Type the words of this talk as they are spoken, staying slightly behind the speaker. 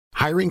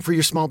Hiring for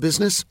your small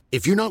business?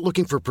 If you're not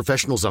looking for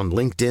professionals on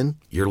LinkedIn,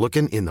 you're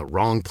looking in the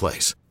wrong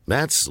place.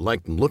 That's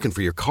like looking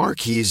for your car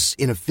keys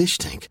in a fish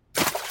tank.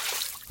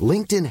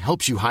 LinkedIn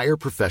helps you hire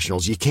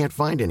professionals you can't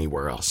find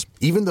anywhere else,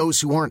 even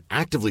those who aren't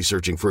actively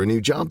searching for a new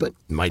job but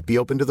might be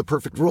open to the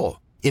perfect role.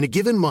 In a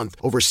given month,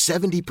 over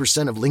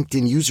 70% of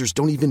LinkedIn users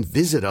don't even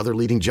visit other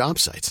leading job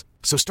sites.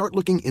 So start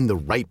looking in the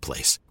right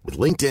place. With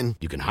LinkedIn,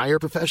 you can hire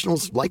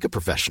professionals like a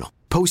professional.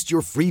 Post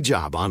your free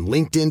job on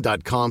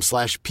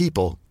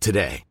linkedin.com/people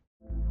today.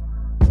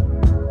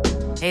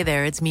 Hey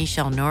there, it's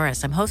Michelle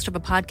Norris. I'm host of a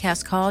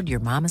podcast called Your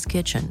Mama's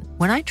Kitchen.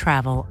 When I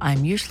travel,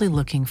 I'm usually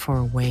looking for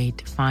a way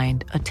to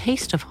find a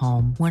taste of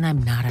home when I'm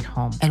not at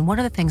home. And one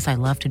of the things I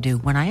love to do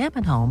when I am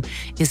at home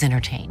is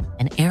entertain.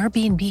 And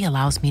Airbnb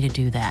allows me to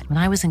do that. When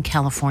I was in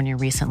California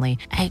recently,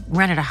 I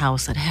rented a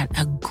house that had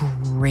a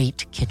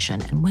great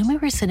kitchen. And when we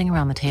were sitting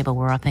around the table,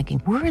 we're all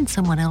thinking, we're in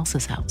someone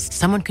else's house.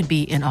 Someone could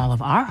be in all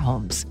of our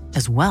homes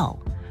as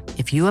well.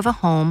 If you have a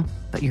home,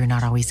 but you're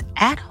not always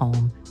at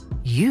home,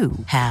 you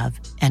have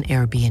an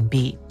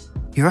Airbnb.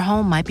 Your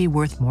home might be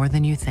worth more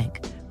than you think.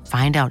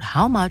 Find out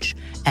how much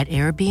at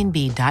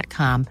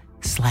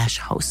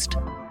airbnb.com/host.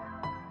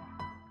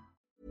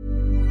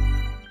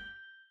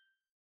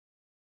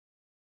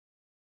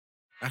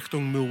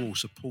 Achtung Millwall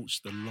supports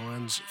the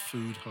Lions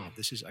Food Hub.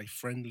 This is a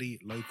friendly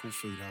local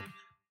food hub.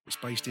 It's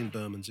based in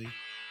Bermondsey.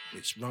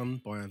 It's run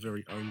by our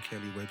very own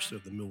Kelly Webster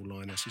of the Mill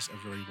Lionesses, a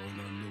very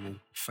well-known Millwall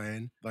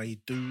fan.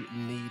 They do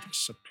need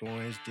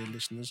supplies, dear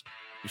listeners.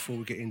 Before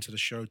we get into the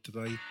show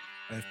today,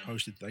 they've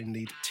posted they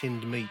need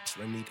tinned meat,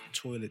 they need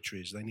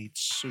toiletries, they need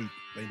soup,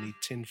 they need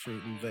tinned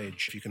fruit and veg.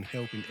 If you can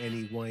help in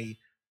any way,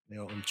 they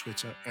are on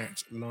Twitter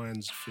at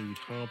Lions Food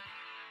Hub.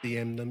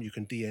 DM them. You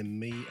can DM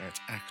me at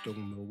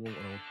Achtung Millwall,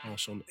 and I'll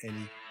pass on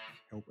any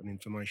help and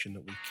information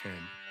that we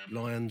can.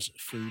 Lions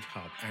Food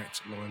Hub at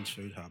Lions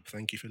Food Hub.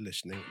 Thank you for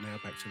listening. Now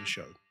back to the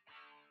show.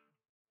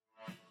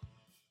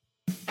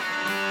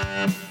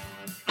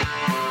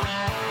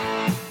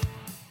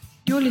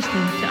 You're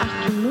listening to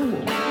Achtung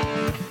Millwall,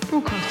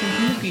 broadcasting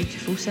from the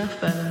beautiful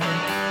South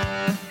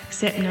Birmingham.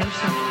 Accept no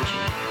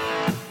substitute.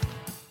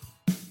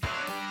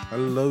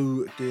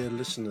 Hello, dear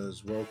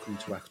listeners. Welcome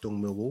to Achtung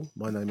Millwall.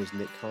 My name is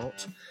Nick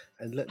Hart,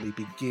 and let me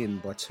begin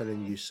by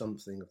telling you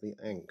something of the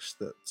angst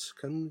that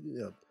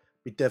can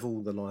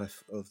bedevil the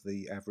life of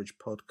the average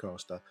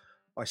podcaster.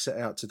 I set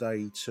out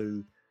today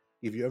to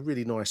give you a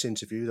really nice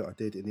interview that I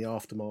did in the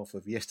aftermath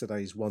of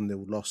yesterday's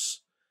 1-0 loss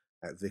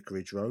at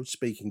Vicarage Road,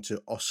 speaking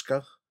to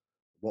Oscar,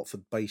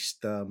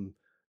 Watford-based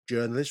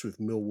journalist with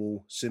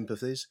Millwall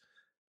sympathies.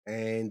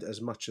 And as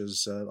much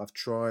as I've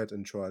tried,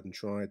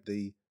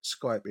 the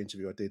Skype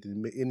interview I did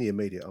in the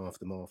immediate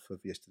aftermath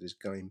of yesterday's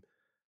game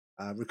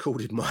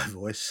recorded my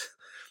voice,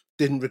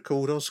 didn't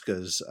record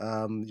Oscar's.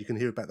 You can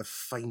hear about the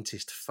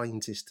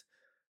faintest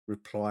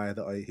reply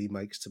that he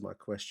makes to my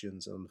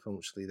questions.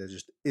 Unfortunately, there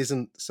just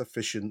isn't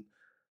sufficient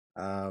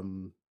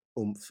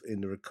oomph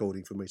in the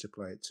recording for me to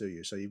play it to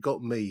you. So you've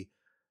got me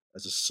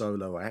as a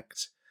solo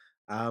act.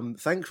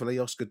 Thankfully,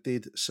 Oscar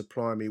did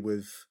supply me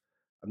with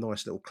a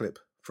nice little clip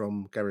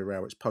from Gary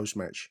Rowett's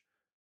post-match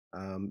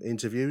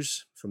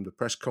interviews from the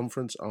press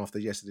conference after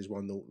yesterday's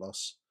 1-0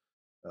 loss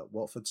at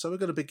Watford. So we're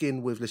going to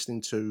begin with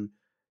listening to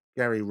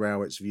Gary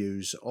Rowett's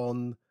views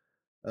on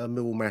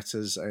Millwall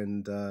matters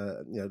and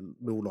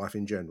Millwall life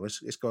in general.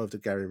 Let's go over to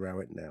Gary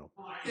Rowett now.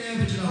 Yeah,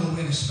 but you know, we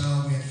had a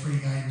spell. We had 3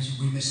 games.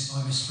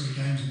 I missed 3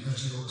 games and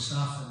virtually all the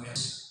stuff, and we had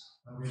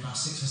about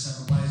 6 or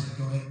 7 players that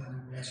got it,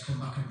 and we had to come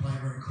back and play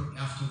very quickly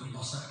after we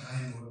lost that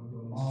game. We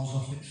were miles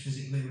off it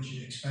physically, which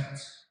you'd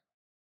expect.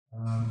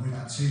 We've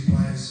had 2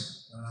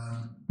 players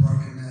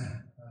broken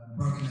their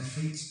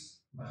feet.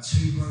 We've had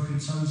 2 broken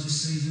toes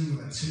this season.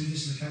 We've had 2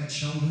 dislocated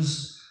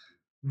shoulders.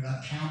 We've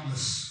had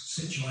countless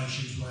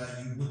situations where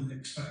you wouldn't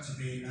expect to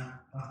be in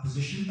that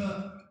position,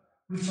 but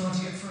we've tried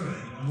to get through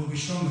it, and we'll be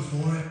stronger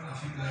for it. I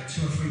think we're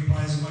 2 or 3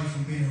 players away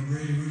from being a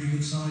really, really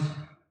good side,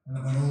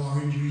 and when all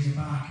our injuries are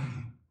back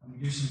and we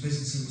do some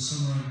business in the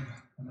summer,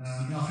 and I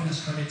think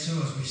that's credit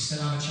to us. We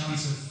still have a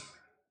chance of.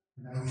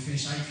 We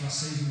finished 8th last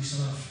season, we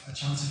still have a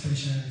chance of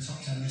finishing in the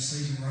top 10 this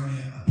season. We're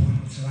only a point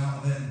or 2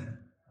 out of it, and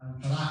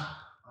for that,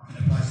 I think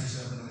the players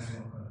deserve an awful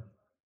lot of credit.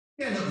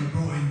 Yeah, look, we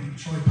brought in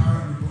Troy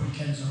Parrott, we brought in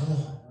Ken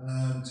Zahor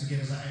to give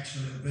us that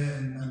extra little bit,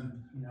 and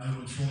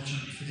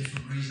unfortunately for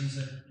different reasons,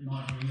 that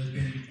neither of them has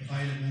been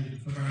available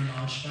for very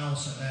large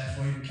spells, so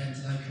therefore even Ken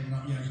today coming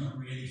up, he's not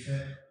really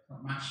fit,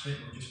 not match fit,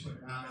 we'll just put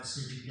him out there,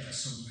 see if we can get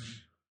us something.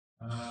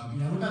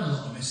 We've had a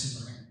lot of misses,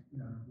 I think,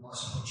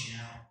 lots of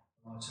Hutchie out,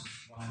 lots of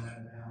Ryan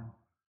Leonard down.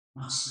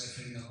 Matt Smith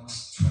in the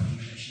last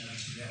 20 minutes,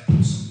 just to get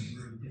something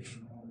really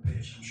different on the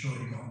pitch. I'm sure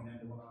he got on the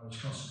end of what I was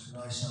crossing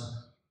today.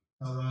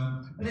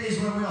 But it is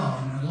where we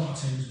are, and a lot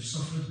of teams have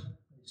suffered.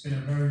 It's been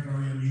a very,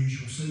 very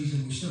unusual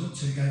season. We've still got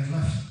 2 games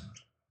left,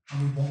 and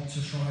we want to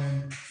try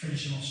and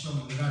finish them off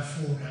strong. We've had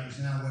 4 games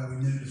now where we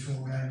knew the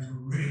 4 games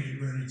were really,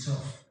 really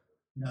tough.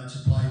 To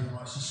play the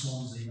likes of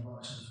Swansea, the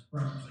likes of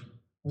Brentford,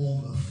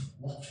 Bournemouth,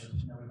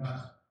 Watford. We've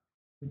had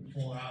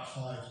 4 out of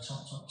 5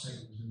 top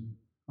teams. And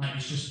maybe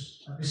it's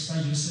just at this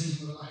stage of the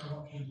season with a lack of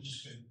options, just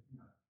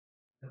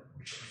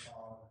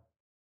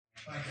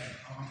again,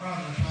 I'm proud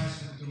of the players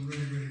that have done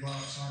really, really well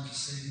at times this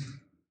season.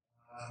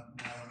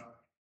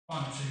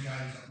 Final 2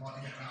 games, I'd like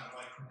to get them out of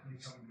the way quickly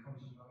so we can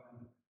concentrate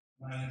on the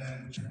main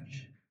event, which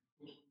mentioned.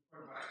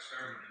 What about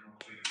experimenting on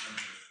the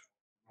friendship?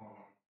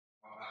 More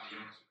about the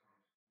youngster?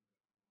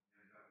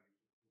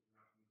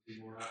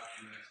 More of that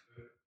in the next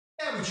bit.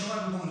 Yeah, we try.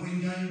 We want to win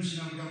games.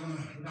 We don't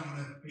want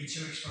to be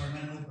too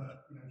experimental,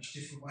 but just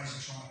different ways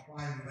of trying to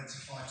play. We went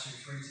to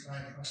 5-2-3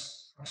 today.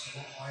 Pressed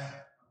a lot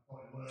higher. I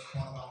thought it worked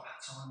quite well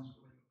at times,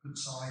 but with a good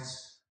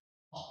size.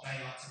 Hot day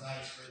like today,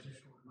 it's very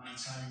difficult to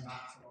maintain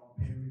that for long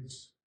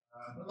periods.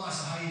 But like I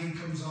said, Hayden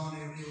comes on,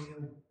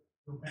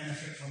 he'll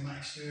benefit from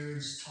that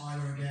experience.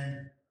 Tyler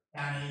again,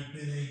 Danny,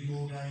 Billy,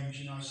 more games.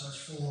 So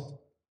it's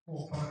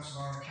four products of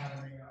our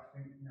academy that I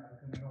think are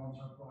going to go on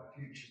to a bright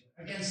future.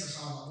 Against a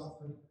side like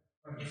Watford,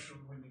 very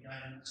difficult to win the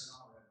game in that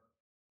scenario. But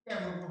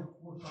yeah,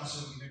 we'll try to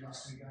see what we did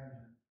last 2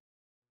 games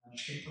and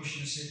just keep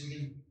pushing to see if we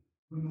can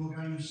win more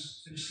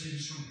games, finish the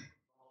season strong.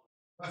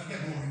 If we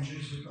get more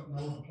injuries, we've got no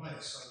other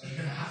players, so they're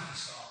going to have to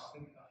start. I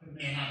think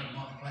me and Adam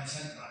might be playing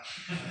centre back.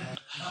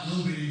 That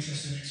will be an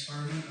interesting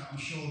experiment that I'm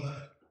sure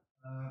that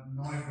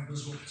neither of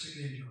us will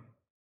particularly enjoy.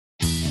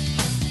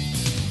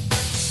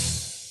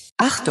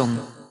 Achtung,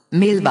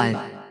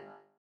 Mehlball.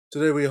 So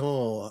there we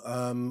are.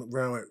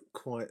 Rowett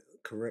quite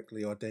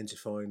correctly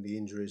identifying the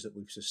injuries that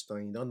we've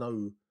sustained. I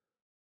know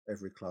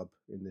every club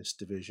in this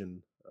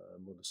division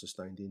will have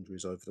sustained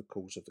injuries over the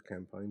course of the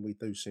campaign. We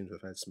do seem to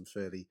have had some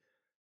fairly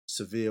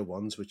severe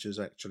ones, which has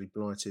actually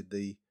blighted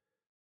the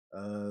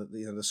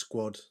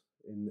squad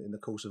in the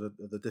course of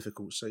a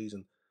difficult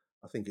season.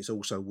 I think it's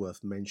also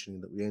worth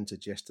mentioning that we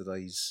entered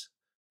yesterday's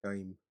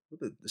game,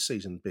 the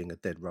season being a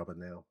dead rubber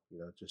now.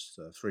 Just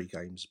 3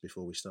 games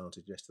before we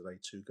started yesterday,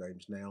 2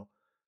 games now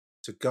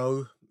to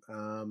go,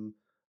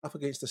 up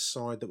against a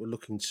side that were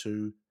looking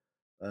to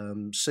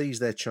seize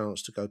their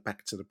chance to go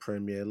back to the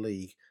Premier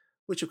League,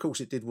 which of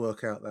course it did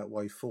work out that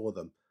way for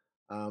them.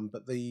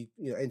 But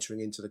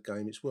entering into the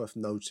game, it's worth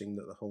noting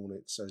that the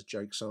Hornets, as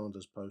Jake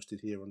Sanders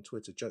posted here on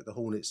Twitter, the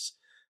Hornets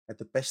had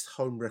the best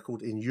home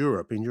record in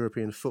Europe, in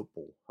European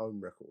football,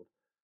 home record.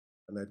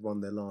 And they'd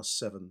won their last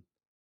 7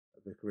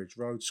 at Vicarage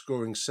Road,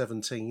 scoring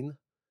 17,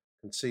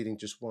 conceding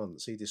just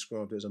once. He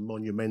described it as a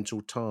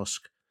monumental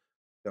task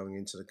going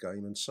into the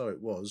game, and so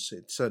it was.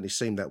 It certainly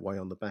seemed that way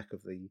on the back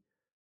of the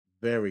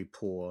very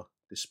poor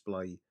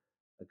display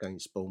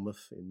against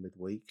Bournemouth in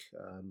midweek.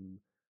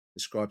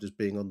 Described as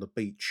being on the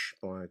beach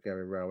by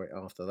Gary Rowett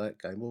after that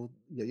game. Well,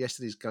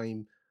 yesterday's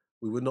game,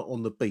 we were not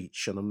on the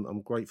beach, and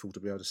I'm grateful to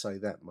be able to say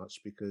that much,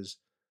 because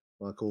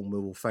like all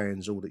Millwall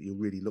fans, all that you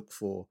really look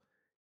for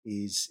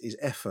is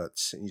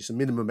effort, and it's a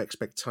minimum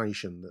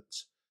expectation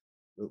that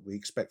we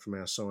expect from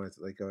our side,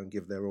 that they go and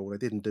give their all. They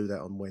didn't do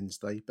that on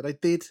Wednesday, but they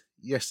did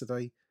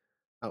yesterday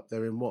up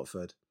there in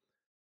Watford.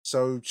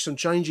 So some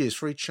changes,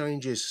 3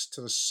 changes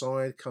to the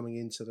side coming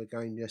into the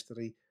game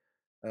yesterday.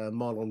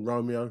 Marlon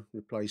Romeo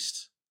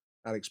replaced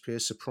Alex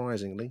Pearce,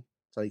 surprisingly,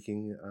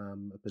 taking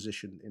a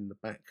position in the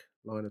back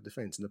line of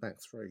defence, in the back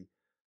 3.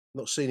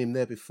 Not seen him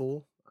there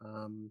before.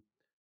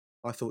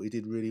 I thought he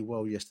did really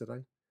well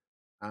yesterday.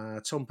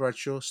 Tom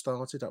Bradshaw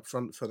started up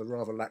front for the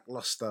rather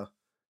lacklustre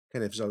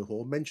Kenneth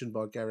Zohore, mentioned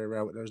by Gary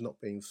Rowett as not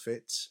being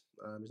fit.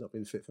 He's not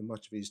been fit for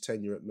much of his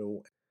tenure at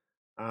Mill.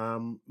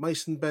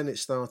 Mason Bennett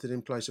started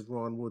in place of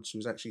Ryan Woods, who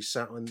was actually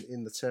sat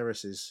in the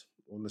terraces,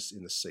 in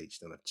the seats.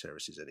 Don't have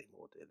terraces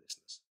anymore, dear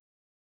listeners.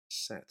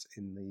 Sat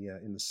in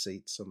the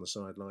seats on the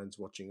sidelines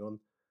watching on.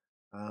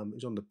 He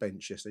was on the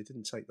bench yesterday.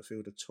 Didn't take the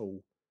field at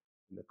all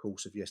in the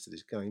course of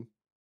yesterday's game.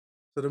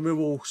 So the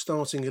Millwall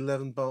starting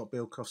 11, Bart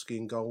Bielkowski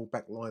in goal,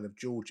 back line of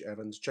George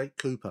Evans, Jake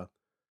Cooper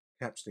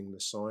captaining the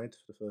side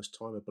for the first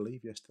time, I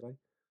believe, yesterday,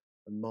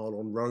 and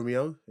Marlon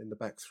Romeo in the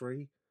back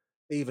 3.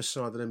 Either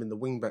side of them in the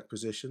wing-back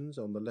positions.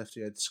 On the left,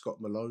 he had Scott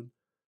Malone,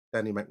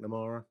 Danny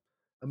McNamara.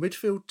 A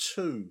midfield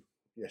 2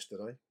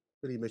 yesterday,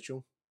 Billy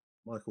Mitchell,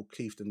 Michael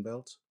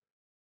Kieftenbelt.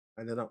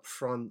 And then up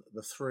front,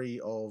 the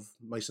 3 of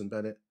Mason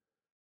Bennett,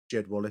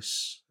 Jed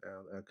Wallace,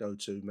 our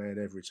go-to man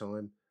every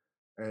time,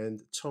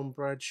 and Tom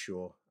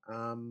Bradshaw.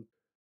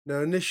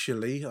 Now,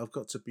 initially, I've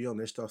got to be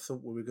honest, I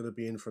thought we were going to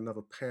be in for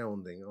another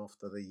pounding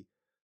after the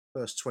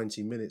first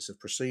 20 minutes of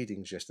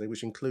proceedings yesterday,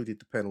 which included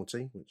the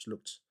penalty, which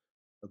looked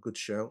a good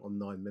shout on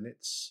 9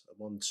 minutes,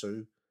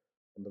 1-2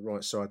 on the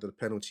right side of the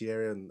penalty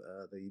area, and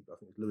I think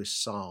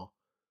Lewis Sarr,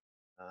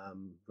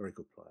 very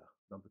good player,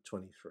 number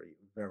 23,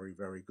 very,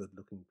 very good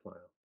looking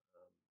player.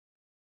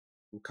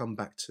 We'll come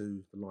back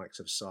to the likes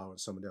of Sarr and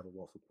some of the other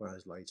Watford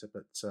players later,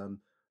 but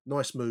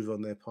nice move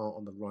on their part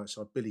on the right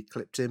side. Billy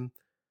clipped him.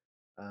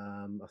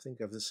 I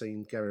think I've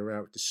seen Gary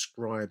Rowett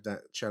describe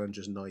that challenge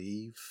as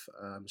naive.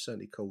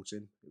 Certainly caught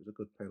him. It was a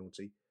good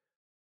penalty.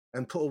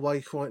 And put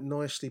away quite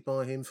nicely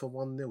by him for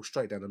 1-0,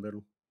 straight down the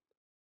middle.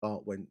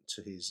 Bart went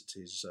to his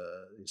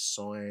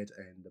side,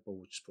 and the ball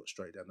was just put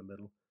straight down the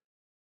middle.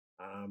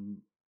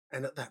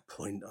 And at that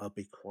point, I'll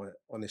be quite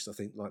honest, I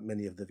think like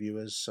many of the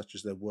viewers, such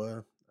as there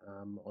were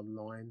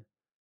online,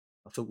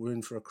 I thought we were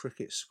in for a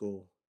cricket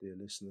score, dear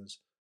listeners.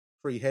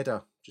 Free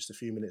header just a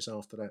few minutes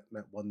after that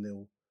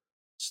 1-0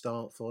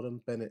 start for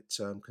them. Bennett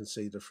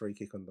conceded a free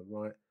kick on the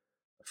right.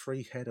 A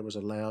free header was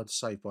allowed,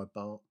 saved by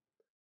Bart.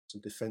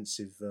 Some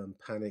defensive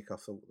panic, I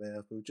thought,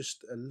 there. We were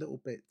just a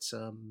little bit,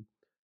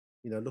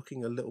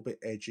 looking a little bit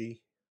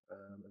edgy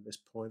at this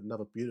point.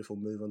 Another beautiful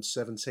move on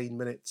 17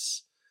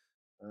 minutes.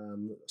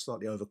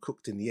 Slightly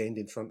overcooked in the end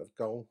in front of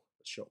goal,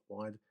 shot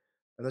wide.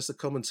 And as the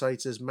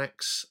commentators,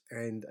 Max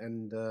and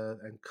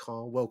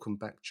Carl, welcome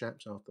back,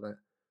 chaps, after that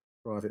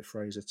Private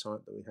Fraser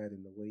type that we had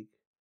in the week.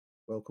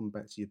 Welcome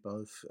back to you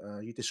both.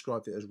 You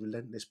described it as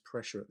relentless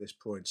pressure at this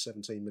point,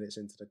 17 minutes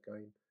into the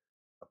game.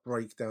 A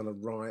break down the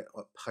right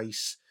at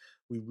pace.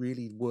 We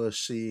really were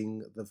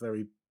seeing the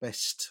very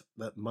best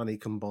that money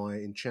can buy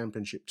in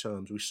championship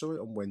terms. We saw it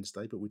on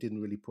Wednesday, but we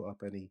didn't really put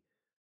up any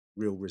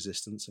real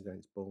resistance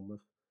against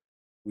Bournemouth.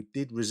 We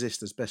did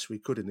resist as best we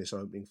could in this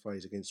opening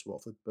phase against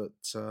Watford, but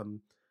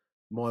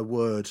my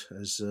word,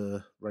 as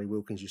Ray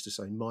Wilkins used to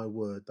say, my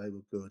word, they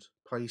were good.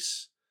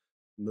 Pace,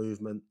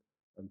 movement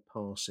and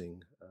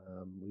passing.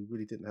 We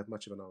really didn't have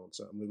much of an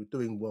answer, and we were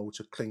doing well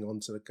to cling on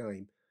to the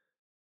game.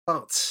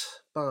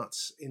 But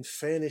in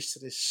fairness to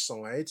this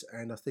side,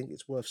 and I think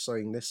it's worth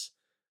saying this,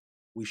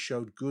 we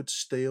showed good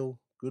steel,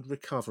 good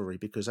recovery,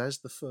 because as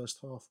the first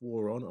half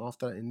wore on,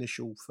 after that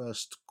initial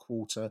first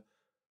quarter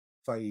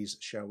phase,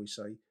 shall we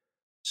say,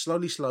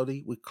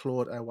 slowly, we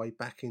clawed our way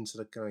back into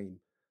the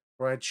game.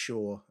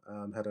 Bradshaw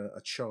had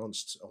a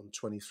chance on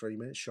 23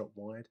 minutes, shot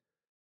wide.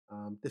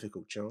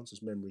 Difficult chance,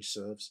 as memory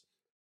serves.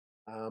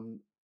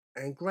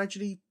 And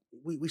gradually,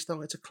 we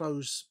started to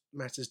close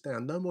matters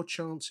down. No more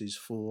chances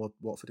for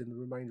Watford in the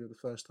remainder of the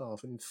first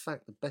half. And in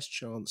fact, the best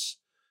chance,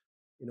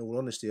 in all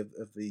honesty, of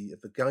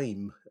the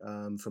game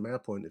from our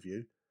point of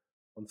view,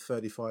 on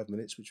 35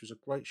 minutes, which was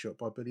a great shot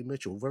by Billy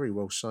Mitchell, very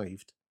well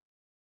saved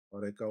by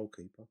their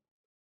goalkeeper.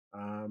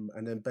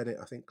 And then Bennett,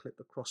 I think, clipped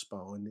the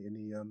crossbar in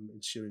the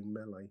ensuing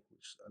melee,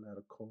 which allowed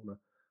a corner.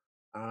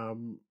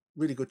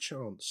 Really good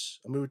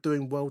chance. And we were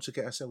doing well to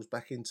get ourselves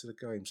back into the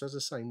game. So as I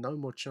say, no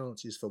more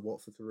chances for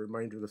Watford for the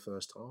remainder of the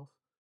first half.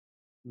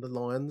 And the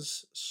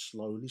Lions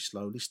slowly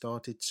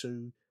started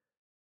to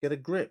get a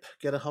grip,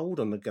 get a hold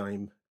on the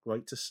game.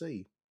 Great to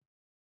see.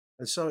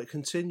 And so it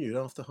continued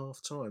after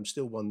half time,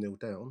 still 1-0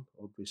 down,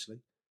 obviously.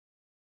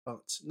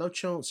 But no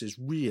chances,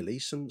 really.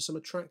 Some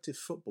attractive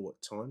football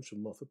at times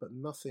from Watford, but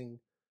nothing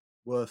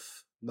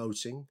worth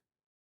noting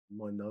in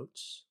my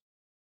notes,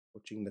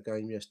 watching the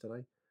game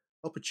yesterday.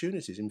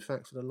 Opportunities, in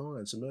fact, for the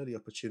Lions. Some early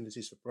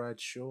opportunities for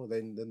Bradshaw,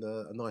 then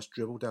a nice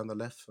dribble down the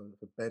left for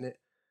Bennett,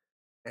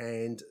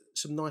 and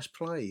some nice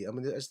play. I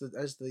mean, as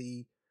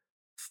the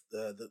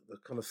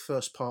kind of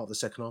first part of the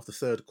second half, the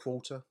third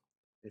quarter,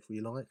 if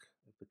we like,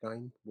 of the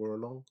game wore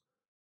along,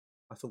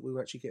 I thought we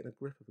were actually getting a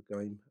grip of the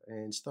game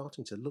and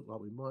starting to look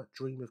like we might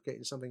dream of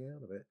getting something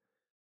out of it.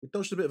 We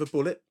dodged a bit of a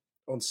bullet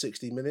on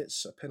 60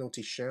 minutes, a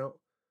penalty shout.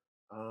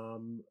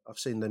 I've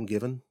seen them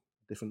given,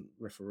 different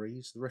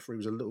referees. The referee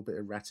was a little bit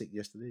erratic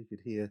yesterday. You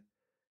could hear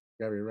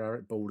Gary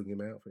Rowett bawling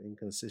him out for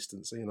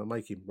inconsistency, and I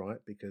make him right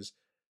because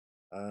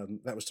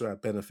that was to our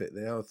benefit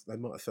there. They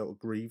might have felt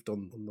aggrieved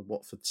on the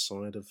Watford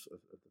side of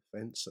the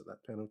fence at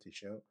that penalty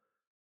shout.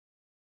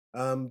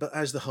 But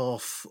as the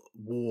half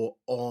wore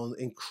on,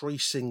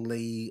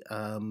 increasingly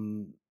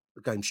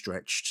the game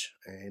stretched,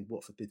 and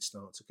Watford did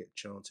start to get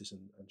chances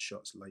and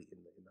shots late in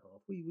the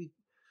half.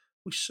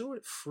 We saw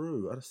it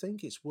through, and I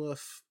think it's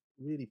worth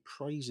really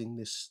praising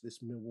this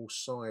Millwall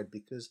side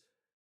because,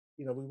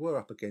 you know, we were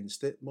up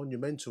against it.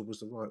 Monumental was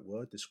the right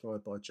word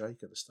described by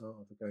Jake at the start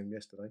of the game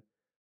yesterday.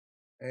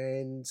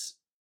 And,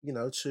 you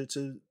know,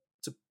 to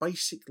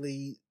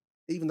basically,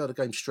 even though the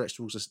game stretched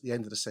towards the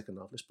end of the second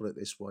half, let's put it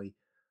this way,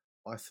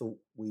 I thought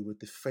we were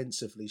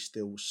defensively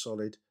still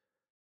solid.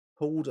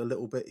 Pulled a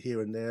little bit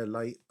here and there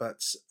late,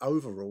 but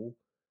overall,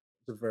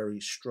 it was a very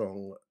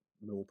strong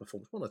Millwall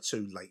performance. One or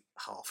two late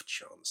half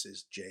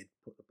chances. Jed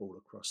put the ball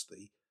across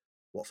the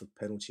Watford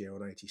penalty area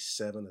on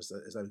 87 as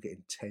they were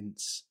getting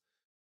tense.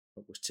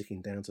 It was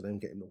ticking down to them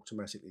getting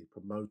automatically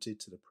promoted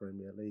to the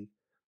Premier League.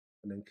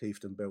 And then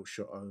Keithton Bell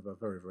shot over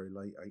very, very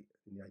late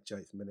in the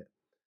 88th minute.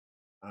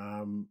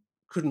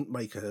 Couldn't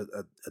make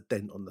a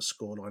dent on the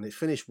scoreline. It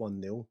finished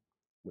 1-0,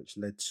 which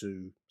led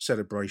to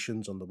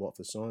celebrations on the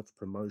Watford side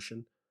for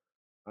promotion.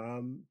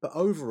 But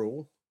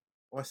overall,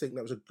 I think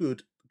that was a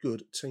good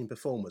team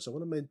performance. I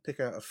want to pick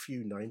out a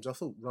few names. I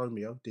thought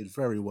Romeo did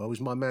very well. He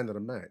was my man of the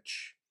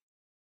match.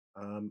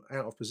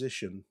 Out of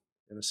position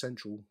in a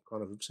central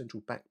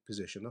back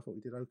position, I thought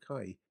he did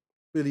okay.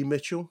 Billy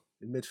Mitchell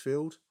in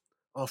midfield.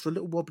 After a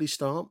little wobbly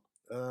start,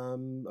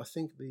 I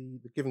think the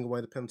giving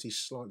away the penalty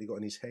slightly got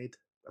in his head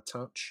a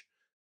touch.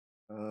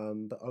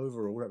 But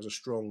overall, that was a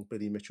strong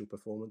Billy Mitchell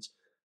performance.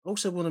 I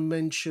also want to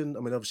mention, I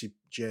mean, obviously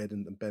Jed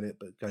and Bennett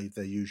but gave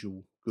their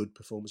usual good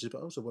performances, but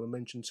I also want to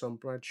mention Tom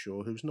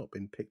Bradshaw, who's not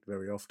been picked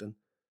very often.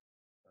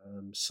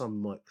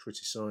 Some might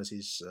criticise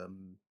his,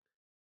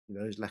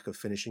 his lack of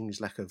finishing,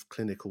 his lack of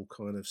clinical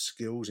kind of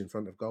skills in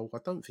front of goal. I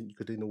don't think you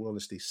could, in all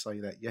honesty, say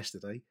that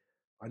yesterday.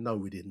 I know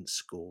we didn't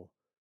score,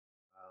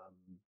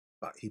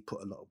 but he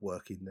put a lot of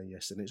work in there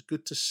yesterday. And it's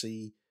good to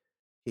see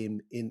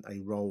him in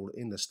a role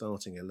in the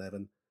starting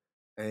 11.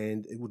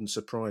 And it wouldn't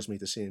surprise me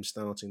to see him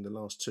starting the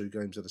last 2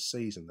 games of the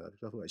season, though.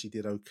 I thought he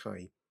did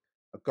okay.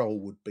 A goal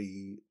would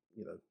be,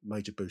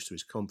 major boost to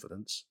his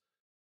confidence,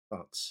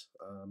 but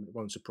it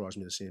won't surprise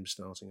me to see him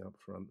starting up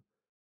front.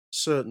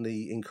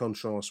 Certainly, in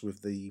contrast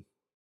with the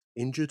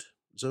injured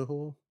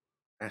Zohore,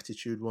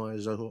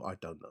 attitude-wise, Zohore, I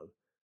don't know.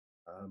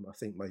 I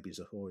think maybe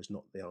Zohore is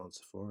not the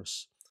answer for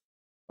us.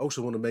 I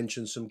also want to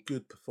mention some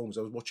good performance.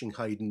 I was watching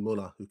Hayden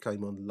Muller, who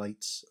came on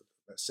late,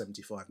 about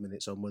 75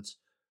 minutes onwards.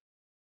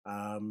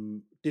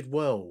 Did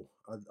well.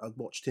 I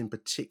watched him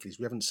particularly,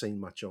 we haven't seen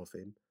much of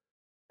him.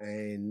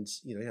 And,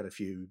 he had a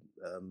few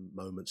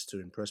moments to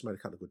impress, made a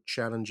couple of good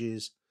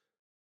challenges,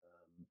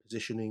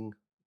 positioning,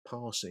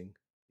 passing.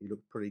 He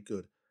looked pretty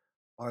good.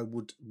 I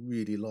would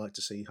really like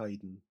to see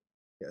Hayden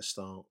get a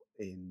start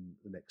in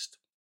the next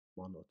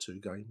 1 or 2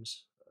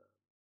 games.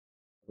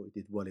 I thought he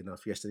did well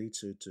enough yesterday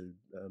to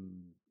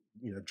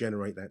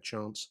generate that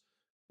chance.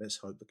 Let's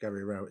hope that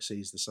Gary Rowett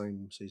sees it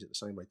the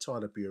same way.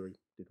 Tyler Bury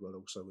did well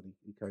also when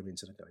he came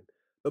into the game.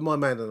 But my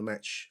man of the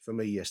match for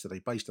me yesterday,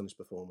 based on his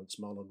performance,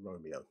 Marlon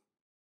Romeo.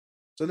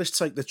 So let's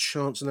take the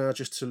chance now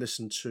just to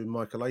listen to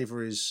Michael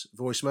Avery's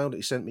voicemail that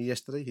he sent me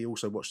yesterday. He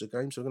also watched the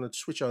game, so I'm going to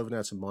switch over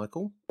now to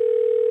Michael.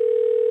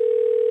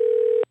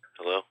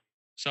 Hello.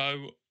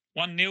 So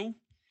 1-0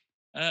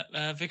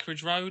 at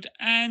Vicarage Road,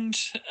 and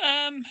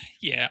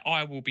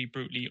I will be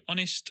brutally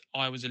honest.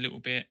 I was a little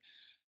bit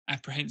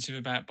apprehensive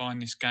about buying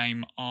this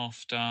game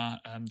after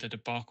the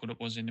debacle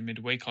that was in the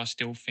midweek. I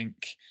still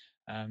think,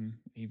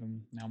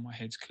 even now my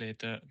head's cleared,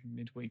 that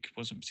midweek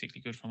wasn't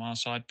particularly good from our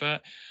side,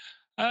 but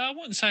I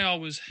wouldn't say I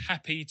was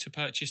happy to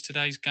purchase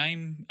today's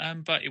game,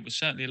 but it was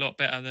certainly a lot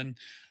better than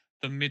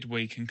the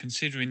midweek. And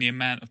considering the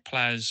amount of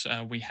players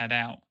we had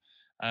out,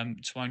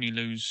 to only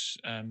lose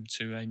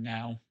to a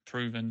now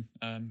proven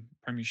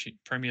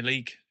Premier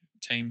League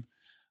team,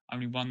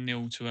 only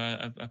 1-0 to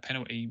a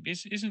penalty,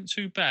 isn't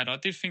too bad. I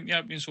did think the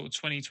opening sort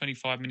of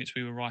 20-25 minutes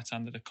we were right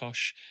under the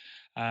cosh.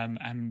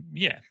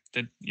 If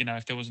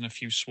there wasn't a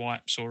few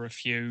swipes or a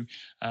few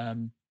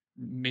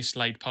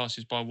mislaid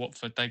passes by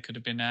Watford, they could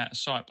have been out of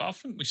sight. But I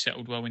think we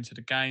settled well into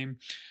the game.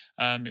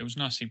 It was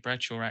nice to see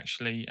Bradshaw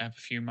actually have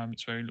a few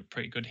moments where he looked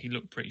pretty good. He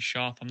looked pretty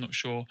sharp. I'm not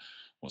sure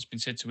what's been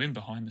said to him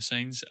behind the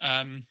scenes.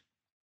 And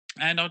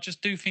I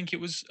just do think it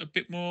was a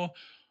bit more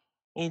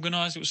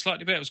organised. It was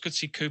slightly better. It was good to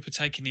see Cooper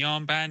taking the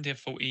armband. I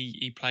thought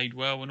he played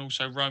well. And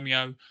also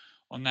Romeo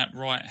on that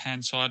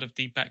right-hand side of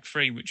the back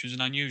three, which was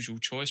an unusual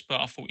choice, but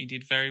I thought he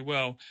did very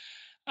well.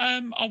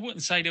 I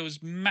wouldn't say there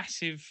was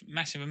massive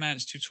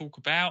amounts to talk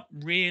about,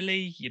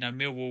 really.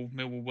 Millwall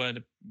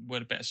were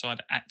the better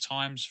side at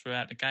times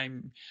throughout the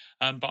game,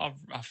 but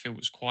I feel it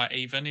was quite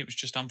even. It was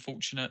just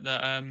unfortunate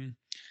that,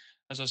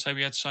 as I say,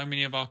 we had so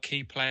many of our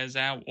key players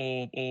out,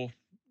 or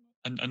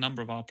a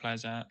number of our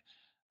players out,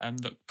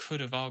 that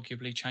could have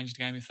arguably changed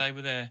the game if they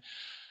were there.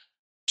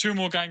 2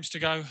 more games to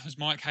go, as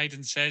Mike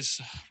Hayden says.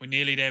 We're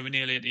nearly there. We're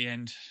nearly at the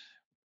end.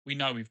 We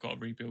know we've got a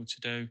rebuild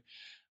to do,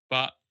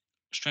 but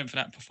strength of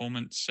that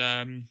performance,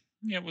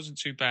 it wasn't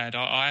too bad.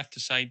 I have to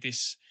say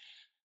this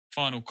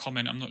final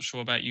comment. I'm not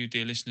sure about you,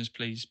 dear listeners.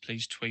 Please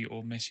tweet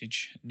or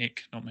message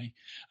Nick, not me,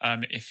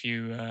 if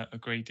you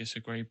agree,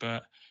 disagree.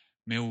 But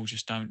Mill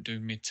just don't do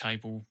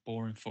mid-table,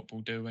 boring football,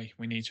 do we?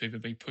 We need to either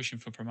be pushing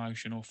for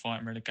promotion or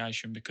fighting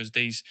relegation, because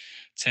these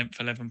 10th,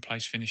 11th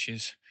place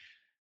finishes,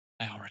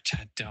 they are a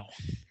tad dull.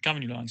 Come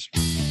on, you Lions.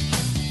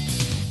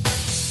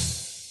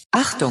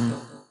 Achtung,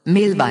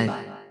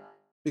 Millwall.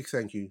 Big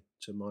thank you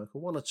to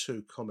Michael. 1 or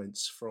 2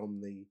 comments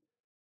from the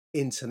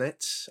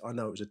internet. I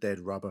know it was a dead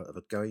rubber of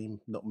a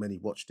game. Not many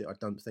watched it, I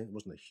don't think. There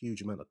wasn't a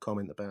huge amount of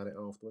comment about it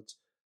afterwards.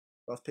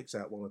 But I've picked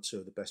out 1 or 2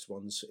 of the best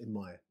ones, in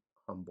my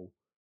humble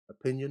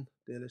opinion,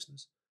 dear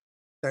listeners.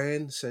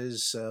 Dan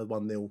says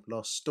 1-0,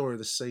 last story of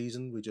the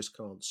season. We just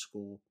can't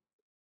score.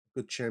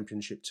 Good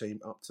championship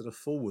team up to the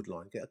forward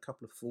line. Get a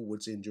couple of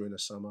forwards in during the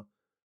summer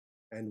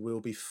and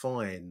we'll be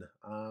fine.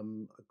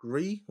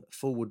 Agree,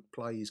 forward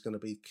play is going to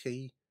be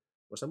key.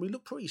 And we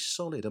look pretty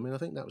solid. I mean, I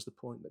think that was the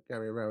point that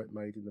Gary Rowett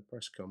made in the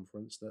press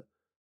conference, that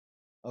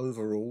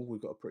overall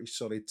we've got a pretty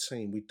solid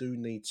team. We do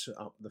need to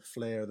up the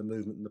flair, the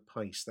movement and the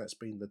pace. That's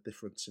been the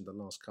difference in the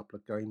last couple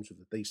of games with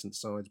the decent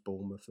sides,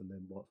 Bournemouth and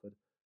then Watford.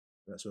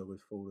 That's where we've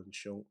fallen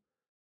short.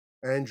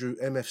 Andrew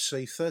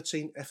MFC,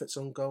 13 efforts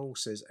on goal,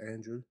 says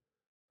Andrew,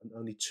 and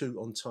only 2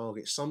 on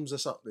target. Sums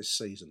us up this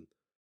season.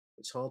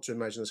 It's hard to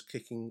imagine us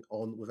kicking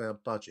on with our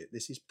budget.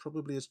 This is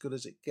probably as good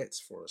as it gets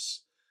for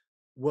us.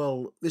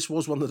 Well, this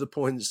was one of the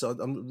points.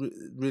 I'm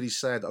really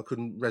sad I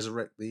couldn't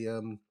resurrect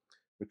the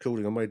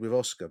recording I made with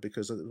Oscar,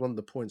 because one of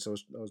the points I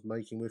was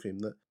making with him,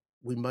 that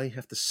we may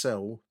have to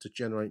sell to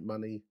generate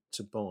money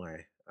to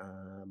buy.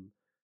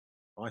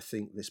 I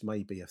think this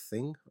may be a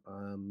thing.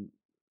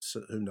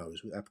 So who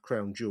knows? Our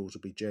crown jewels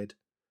will be Jed,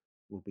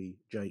 will be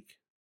Jake,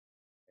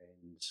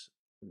 and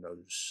who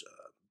knows,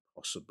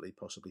 possibly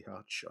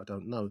Hutch. I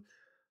don't know.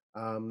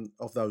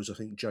 Of those, I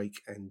think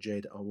Jake and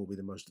Jed will be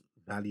the most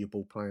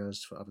valuable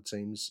players for other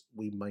teams.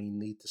 We may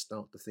need to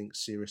start to think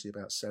seriously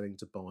about selling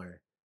to buy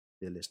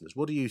dear listeners?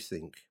 What do you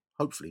think?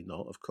 Hopefully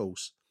not, of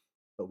course,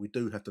 but we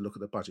do have to look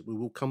at the budget. We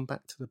will come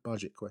back to the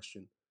budget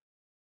question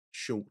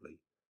shortly.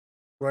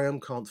 Graham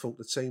can't fault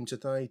the team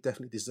today.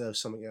 Definitely deserves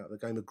something out of the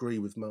game. Agree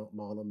with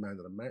Marlon, man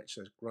of the match,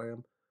 says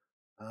Graham.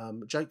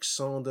 Jake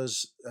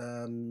Sanders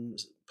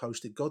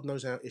posted, God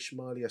knows how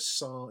Ismaila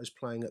Sarr is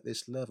playing at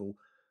this level.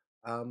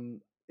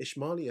 Ismaila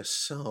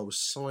Sarr was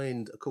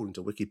signed, according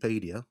to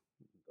Wikipedia,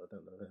 I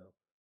don't know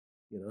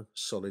how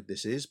solid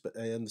this is, but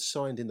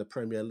signed in the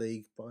Premier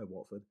League by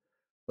Watford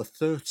for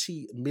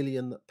 £30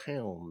 million,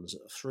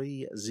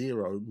 30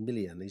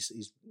 million.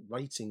 He's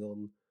rating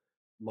on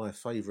my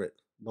favourite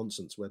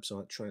nonsense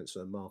website,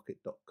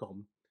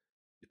 transfermarket.com.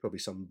 He's probably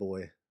some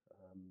boy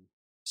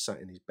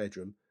sat in his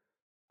bedroom.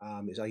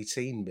 It's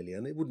 18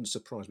 million. It wouldn't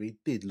surprise me. He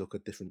did look a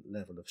different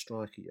level of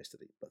striker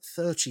yesterday, but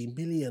 30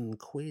 million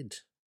quid,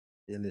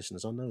 dear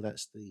listeners. I know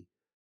that's the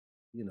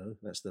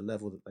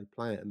level that they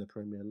play at in the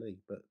Premier League,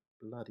 but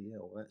bloody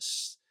hell,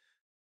 that's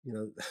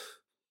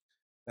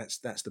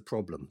that's the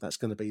problem. That's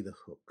going to be the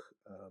hook.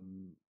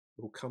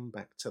 We'll come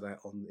back to that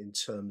in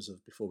terms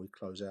of before we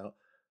close out.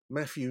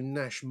 Matthew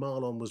Nash,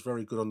 Marlon was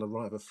very good on the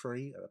right of a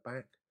free at the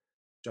back,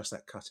 just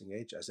that cutting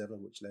edge as ever,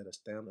 which led us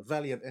down. A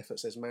valiant effort,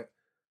 says Matt.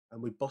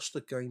 And we bossed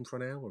the game for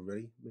an hour,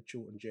 really.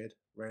 Mitchell and Jed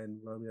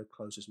ran Romeo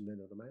closest men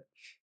of the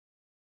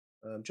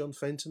match. John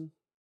Fenton,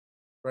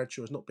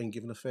 Bradshaw has not been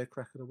given a fair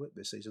crack at the whip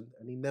this season,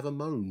 and he never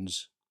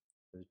moans,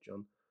 says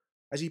John.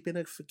 Has he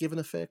been given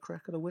a fair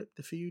crack at the whip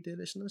for you, dear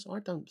listeners? I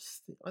don't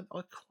think. I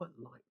quite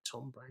like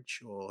Tom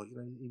Bradshaw.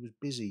 He was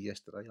busy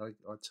yesterday.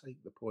 I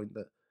take the point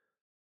that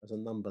as a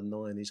number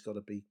 9, he's got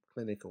to be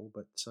clinical,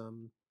 but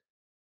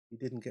he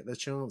didn't get the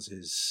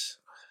chances.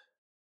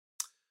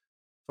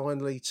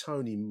 Finally,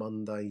 Tony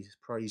Monday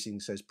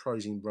says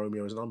praising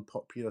Romeo is an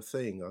unpopular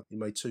thing. He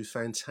made 2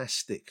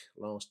 fantastic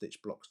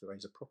last-ditch blocks today.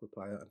 He's a proper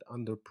player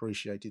and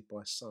underappreciated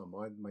by some.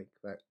 I'd make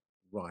that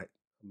right.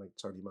 I'd make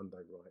Tony Monday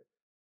right.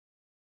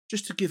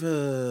 Just to give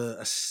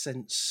a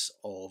sense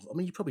of,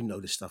 you probably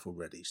know this stuff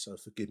already, so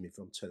forgive me if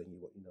I'm telling you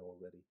what you know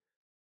already,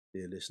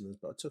 dear listeners,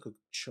 but I took a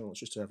chance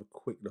just to have a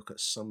quick look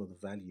at some of the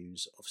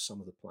values of some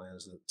of the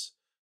players that,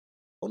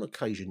 on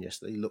occasion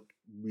yesterday, looked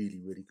really,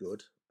 really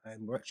good,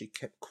 and were actually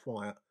kept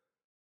quiet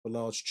for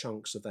large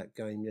chunks of that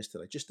game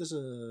yesterday, just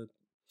to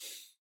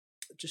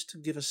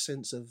give a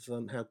sense of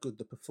how good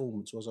the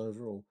performance was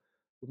overall.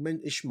 We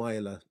meant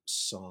Ismaila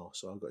Sarr,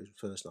 so I've got his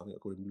first name. I think I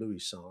call him Louis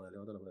Sarr. I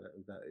don't know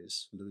who that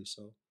is, Louis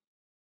Sarr.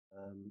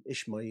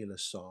 Ismaila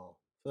Sarr,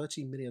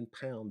 £30 million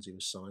he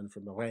was signed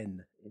from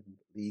Rennes in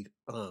Ligue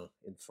 1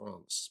 in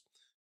France.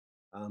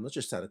 I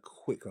just had a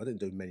quick, I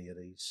didn't do many of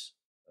these.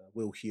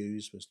 Will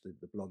Hughes was the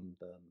blonde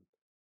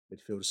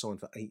midfielder,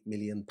 signed for £8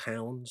 million.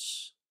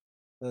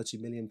 £30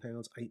 million,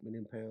 £8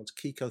 million.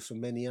 Kiko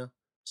Femenia,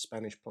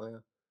 Spanish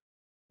player,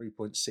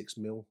 3.6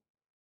 mil.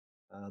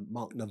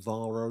 Mark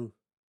Navarro,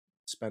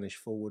 Spanish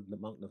forward,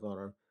 Mark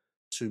Navarro,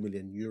 €2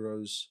 million.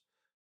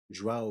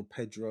 João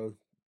Pedro,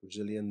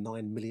 Brazilian,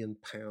 £9 million.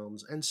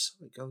 And so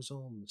it goes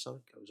on.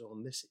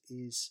 This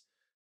is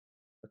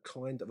the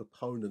kind of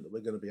opponent that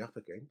we're going to be up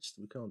against.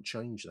 We can't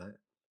change that.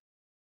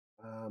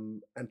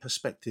 And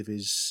perspective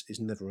is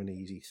never an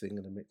easy thing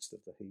in the midst of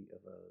the heat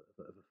of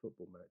a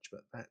football match.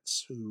 But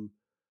that's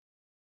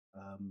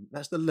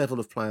the level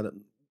of player that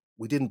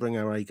we didn't bring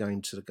our A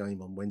game to the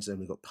game on Wednesday,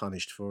 and we got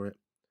punished for it.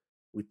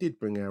 We did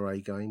bring our A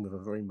game with a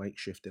very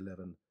makeshift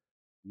 11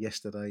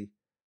 yesterday,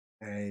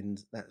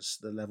 and that's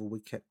the level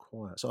we kept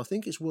quiet. So I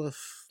think it's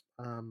worth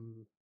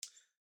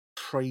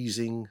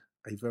praising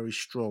a very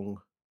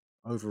strong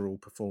overall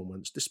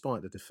performance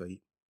despite the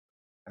defeat.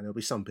 And there'll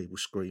be some people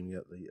screaming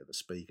at the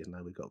speaker,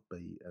 "No, we got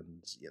beat,"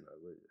 and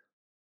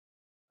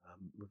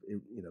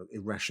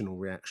irrational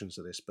reactions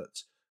to this.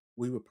 But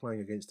we were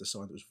playing against a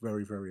side that was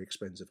very, very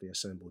expensively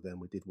assembled. Then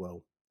we did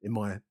well, in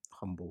my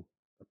humble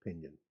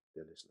opinion,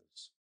 dear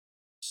listeners.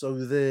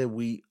 So there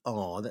we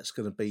are. That's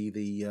going to be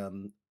the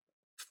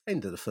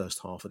end of the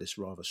first half of this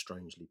rather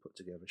strangely put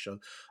together show.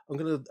 I'm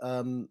going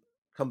to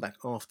come back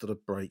after the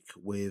break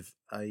with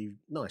a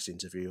nice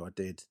interview I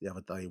did the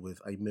other day with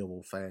a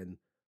Millwall fan,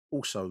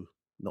 also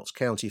Notts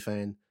County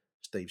fan,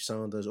 Steve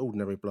Sanders,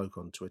 ordinary bloke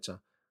on Twitter.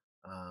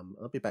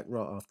 I'll be back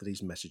right after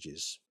these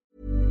messages.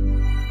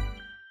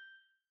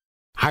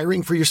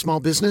 Hiring for your small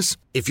business?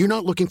 If you're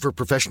not looking for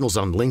professionals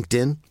on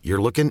LinkedIn,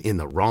 you're looking in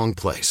the wrong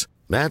place.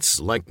 That's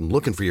like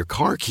looking for your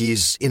car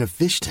keys in a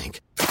fish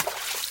tank.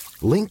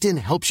 LinkedIn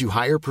helps you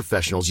hire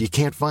professionals you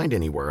can't find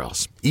anywhere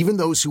else, even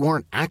those who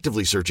aren't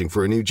actively searching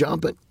for a new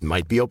job but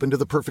might be open to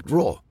the perfect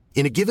role.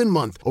 In a given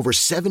month, over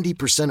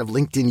 70% of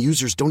LinkedIn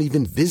users don't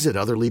even visit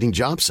other leading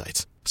job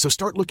sites. So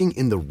start looking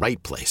in the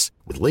right place.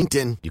 With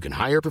LinkedIn, you can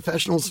hire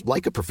professionals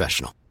like a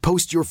professional.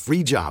 Post your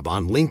free job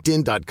on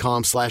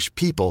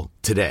linkedin.com/people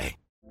today.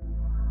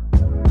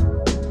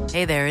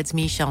 Hey there, it's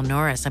Michelle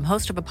Norris. I'm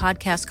host of a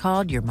podcast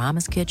called Your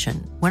Mama's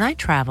Kitchen. When I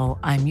travel,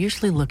 I'm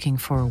usually looking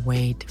for a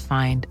way to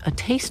find a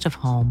taste of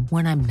home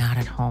when I'm not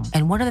at home.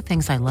 And one of the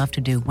things I love to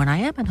do when I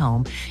am at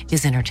home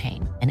is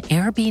entertain. And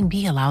Airbnb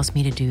allows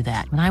me to do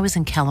that. When I was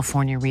in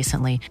California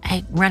recently,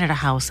 I rented a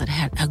house that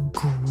had a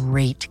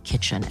great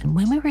kitchen. And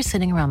when we were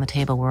sitting around the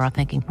table, we were all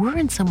thinking, we're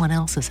in someone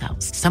else's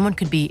house. Someone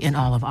could be in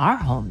all of our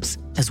homes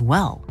as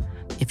well.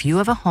 If you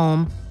have a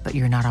home, but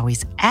you're not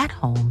always at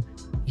home,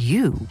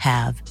 you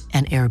have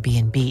an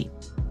Airbnb.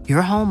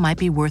 Your home might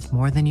be worth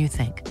more than you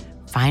think.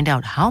 Find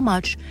out how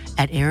much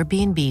at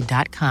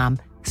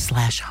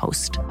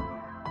airbnb.com/host.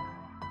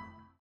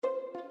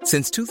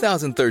 Since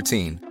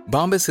 2013,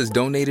 Bombas has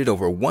donated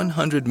over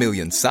 100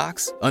 million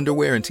socks,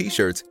 underwear, and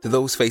T-shirts to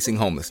those facing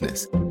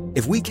homelessness.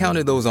 If we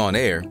counted those on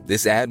air,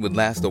 this ad would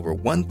last over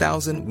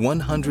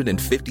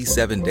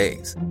 1,157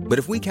 days. But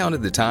if we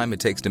counted the time it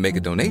takes to make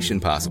a donation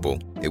possible,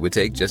 it would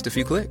take just a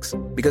few clicks.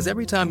 Because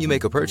every time you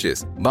make a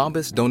purchase,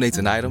 Bombas donates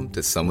an item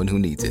to someone who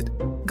needs it.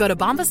 Go to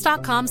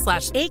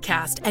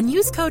bombas.com/ACAST and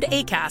use code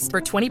ACAST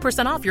for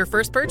 20% off your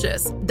first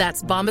purchase.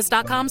 That's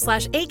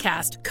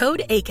bombas.com/ACAST,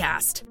 code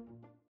ACAST.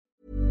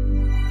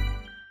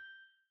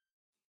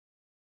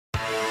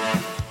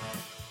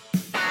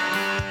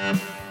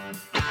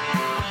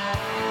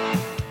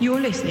 You're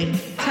listening to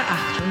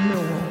Achtung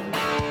Millwall.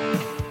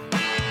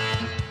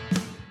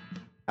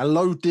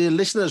 Hello, dear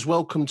listeners.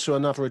 Welcome to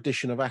another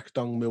edition of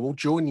Achtung Millwall.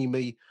 Joining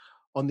me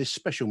on this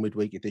special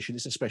midweek edition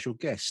is a special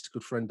guest, a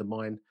good friend of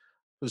mine.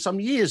 For some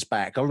years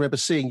back, I remember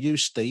seeing you,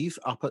 Steve,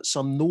 up at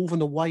some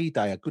Northern Away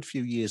Day a good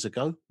few years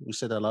ago. We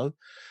said hello.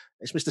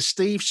 It's Mr.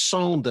 Steve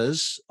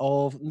Sanders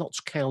of Notts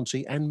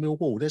County and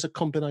Millwall. There's a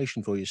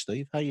combination for you,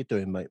 Steve. How you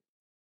doing, mate?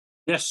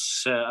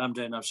 Yes, I'm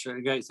doing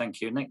absolutely great. Thank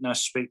you, Nick.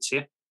 Nice to speak to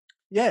you.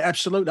 Yeah,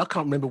 absolutely. I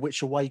can't remember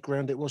which away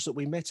ground it was that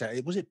we met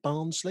at. Was it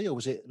Barnsley or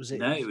was it?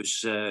 No, it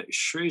was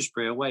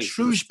Shrewsbury away.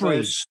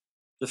 Shrewsbury.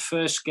 The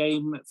first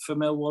game for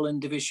Millwall in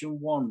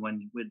Division 1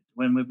 when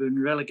we've been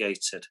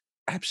relegated.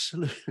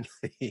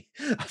 Absolutely.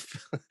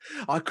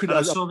 I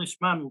saw this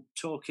man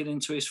talking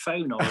into his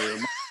phone or a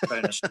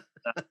microphone.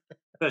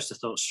 First I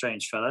thought,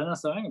 strange fella, and I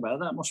thought, hang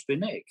about that must be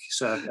Nick.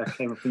 So I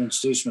came up and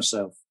introduced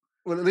myself.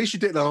 Well, at least you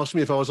didn't ask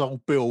me if I was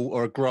old Bill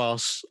or a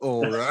grass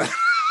or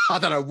I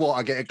don't know what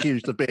I get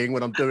accused of being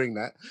when I'm doing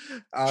that.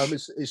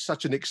 It's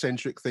such an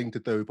eccentric thing to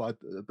do, but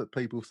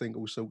people think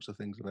all sorts of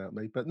things about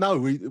me. But no,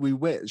 we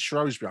went at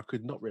Shrewsbury. I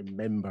could not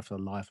remember for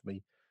the life of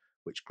me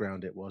which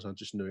ground it was. I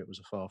just knew it was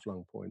a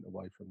far-flung point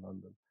away from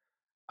London.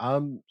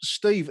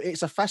 Steve,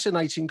 it's a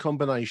fascinating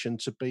combination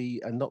to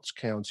be a Notts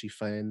County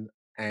fan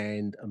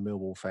and a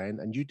Millwall fan,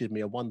 and you did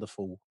me a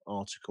wonderful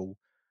article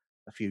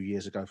a few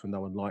years ago for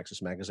No One Likes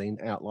Us magazine,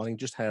 outlining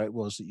just how it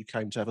was that you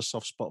came to have a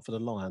soft spot for the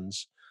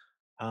Lions.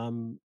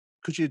 For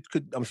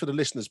the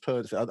listeners,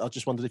 I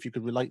just wondered if you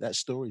could relate that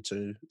story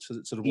to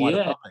the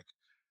wider public.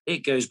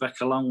 It goes back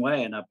a long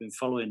way, and I've been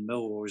following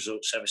Millwall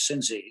results ever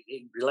since.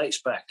 It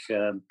relates back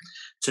to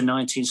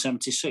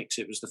 1976.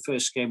 It was the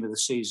first game of the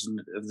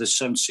season, of the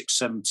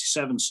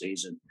 76-77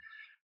 season.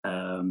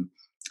 I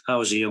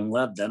was a young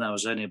lad then. I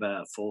was only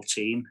about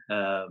 14.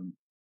 And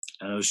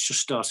I was just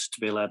started to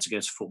be allowed to go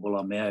to football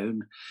on my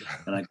own.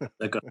 And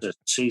I got a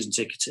season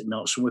ticket at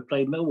Notts, and we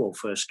played Millwall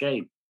first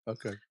game.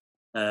 Okay.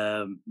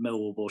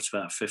 Millwall brought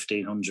about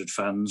 1,500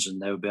 fans,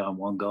 and they were behind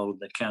one goal.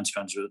 The county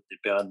fans were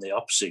behind the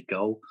opposite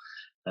goal.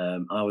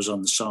 I was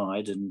on the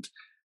side, and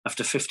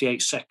after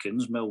 58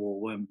 seconds, Millwall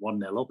went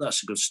 1-0 up.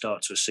 That's a good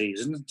start to a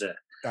season, isn't it?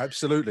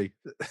 Absolutely.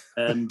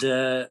 And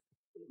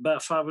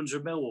about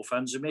 500 Millwall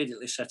fans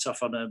immediately set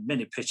off on a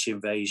mini pitch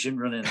invasion,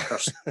 running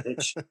across the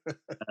pitch.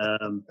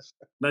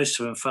 Most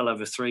of them fell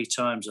over 3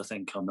 times, I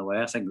think, on the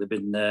way. I think they've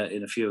been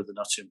in a few of the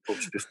Nottingham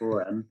pubs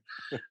beforehand.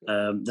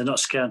 The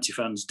Notts County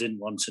fans didn't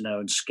want to know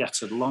and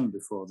scattered long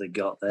before they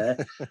got there.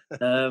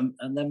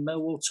 And then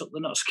Millwall took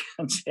the Notts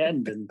County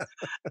end. And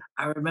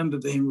I remember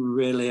being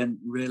really,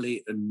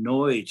 really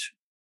annoyed,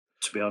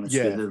 to be honest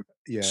with them.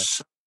 Yeah.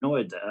 So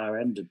annoyed that our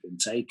end had been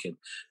taken,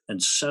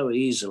 and so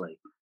easily.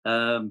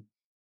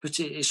 But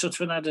it sort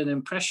of had an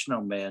impression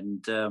on me,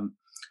 and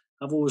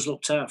I've always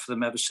looked out for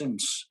them ever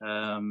since.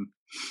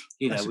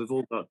 We've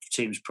all got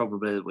teams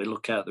probably that we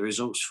look out the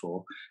results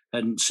for,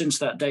 and since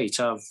that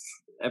date,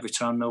 every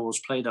time Millwall's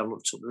played, I've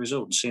looked up the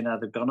result and seen how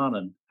they've gone on,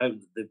 and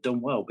hope that they've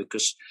done well,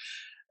 because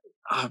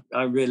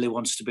I really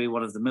wanted to be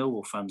one of the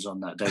Millwall fans on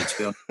that day, to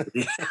be honest with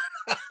you.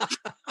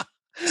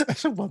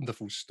 That's a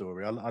wonderful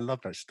story. I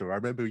love that story. I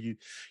remember you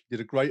did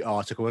a great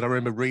article, and I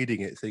remember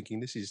reading it thinking,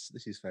 this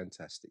is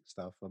fantastic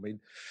stuff. I mean,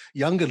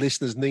 younger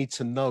listeners need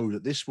to know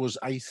that this was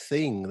a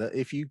thing, that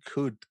if you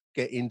could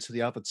get into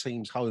the other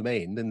team's home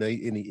end in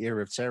the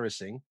era of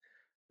terracing,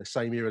 the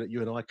same era that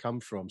you and I come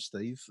from,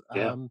 Steve,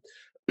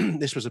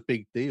 this was a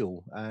big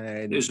deal.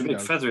 And it was a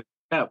big feather in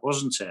the cap,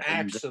 wasn't it?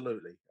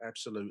 Absolutely.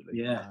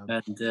 Yeah,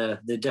 and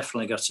they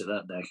definitely got it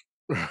that day.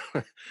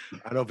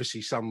 And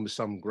obviously some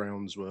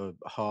grounds were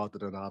harder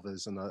than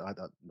others, and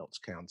Notts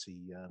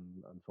County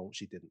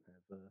unfortunately didn't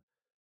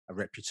have a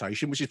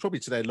reputation, which is probably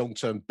to their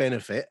long-term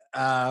benefit.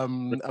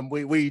 And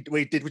we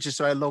did, which is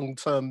to our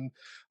long-term,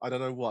 I don't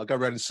know what, I go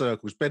around in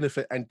circles,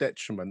 benefit and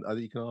detriment. I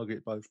think you can argue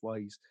it both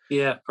ways.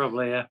 Yeah,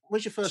 probably, yeah.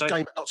 When's your first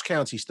game at Notts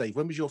County, Steve?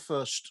 When was your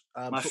first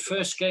my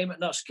first game at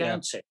Notts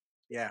County?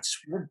 Yeah. It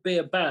would be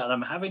about,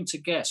 I'm having to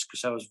guess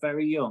because I was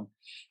very young,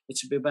 it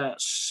would be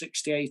about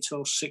 68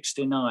 or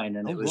 69,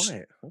 and it was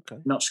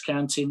Notts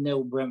County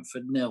 0,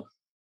 Brentford 0.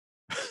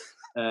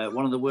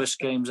 One of the worst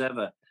games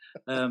ever.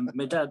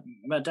 My dad,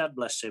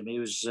 bless him,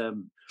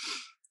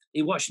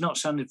 he watched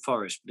Notts and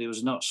Forest, but he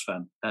was a Notts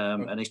fan,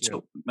 and he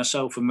took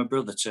myself and my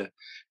brother to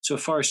a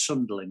Forest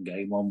Sunderland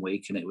game one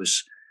week, and it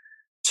was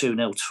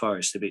 2-0 to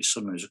Forest. They beat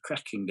Sunderland. It was a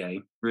cracking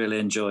game. Really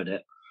enjoyed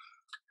it.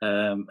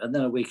 And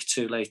then a week or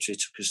two later, he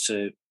took us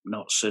to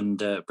Notts and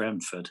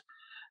Brentford,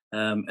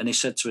 and he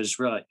said to us,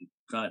 "Right,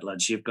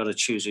 lads, you've got to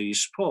choose who you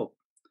support."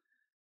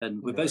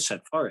 And we both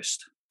said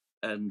Forest.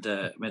 And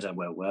my dad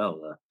went,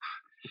 "Well,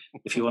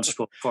 if you want to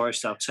support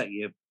Forest, I'll take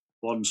you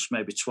once,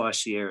 maybe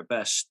twice a year at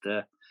best.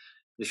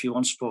 If you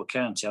want to support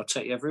County, I'll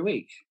take you every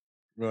week."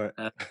 Right.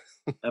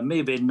 And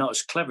me being not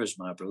as clever as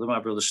my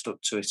brother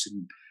stuck to it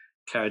and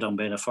carried on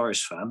being a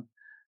Forest fan.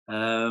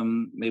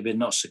 Me being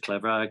not so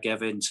clever, I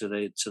gave in to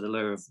the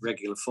lure of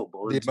regular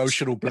football. The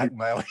emotional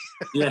blackmail.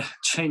 Yeah,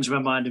 changed my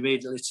mind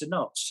immediately to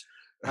Notts.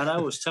 And I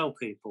always tell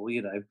people,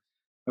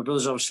 my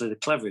brother's obviously the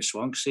cleverest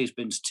one because he's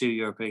been to 2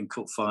 European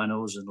Cup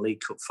finals and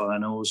League Cup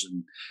finals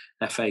and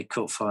FA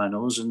Cup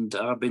finals, and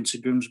I've been to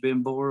Grimsby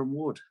and Boreham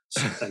Wood.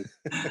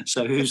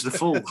 So who's the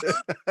fool?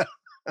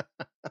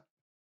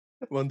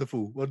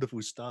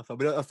 Wonderful stuff. I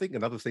mean, I think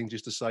another thing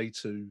just to say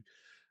to,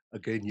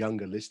 again,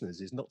 younger listeners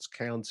is Notts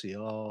County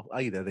are,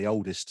 they're the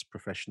oldest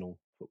professional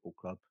football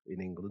club in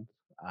England.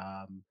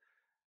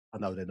 I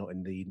know they're not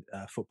in the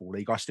Football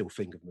League. I still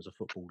think of them as a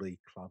Football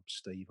League club,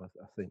 Steve. I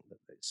think that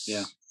it's,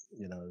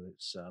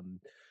 it's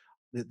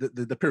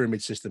the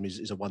pyramid system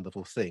is a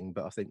wonderful thing,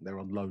 but I think they're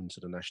on loan to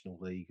the National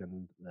League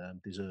and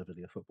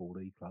deservedly a Football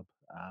League club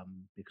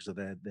because of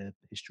their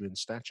history and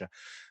stature.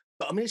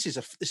 But I mean, this is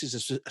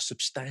a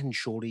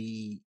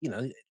substantially,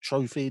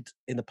 trophied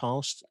in the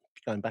past,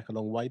 going back a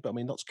long way. But I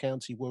mean, Notts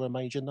County were a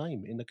major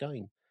name in the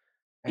game.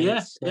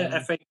 And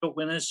FA Cup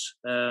winners.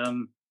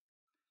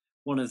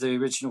 One of the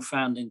original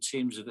founding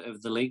teams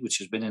of the league, which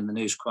has been in the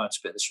news quite a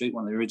bit this week.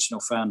 One of the original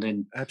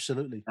founding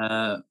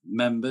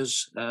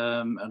members,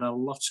 and a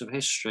lot of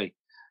history.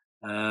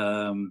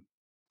 And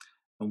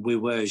we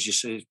were, as you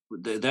say,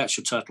 the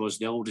actual title was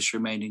the oldest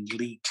remaining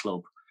league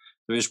club.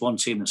 There is one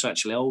team that's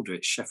actually older.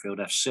 It's Sheffield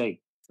FC,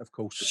 of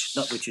course,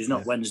 which is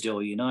not Wednesday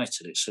or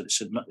United. It's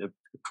a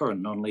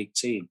current non-league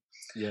team.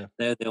 Yeah,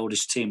 they're the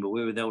oldest team, but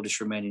we were the oldest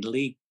remaining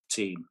league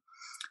team.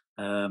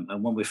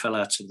 And when we fell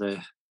out of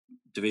the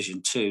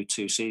Division 2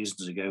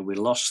 seasons ago, we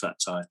lost that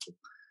title.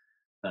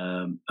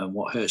 And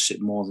what hurts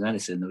it more than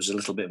anything, there was a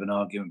little bit of an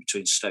argument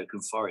between Stoke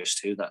and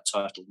Forest who that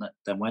title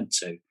then went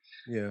to.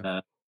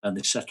 Yeah. And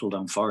they settled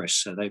on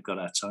Forest, so they've got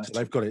our title. So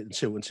they've got it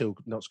until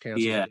Notts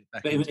County. Yeah,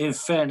 but in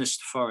fairness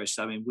to Forest,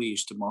 I mean, we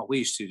used to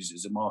use it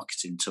as a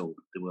marketing tool.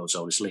 The world's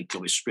oldest league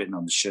club, it's written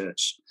on the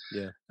shirts.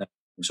 Yeah,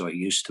 that's what it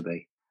used to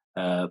be.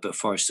 But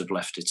Forest have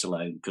left it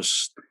alone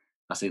because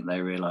I think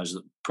they realise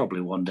that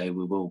probably one day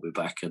we will be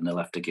back, and they'll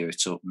have to give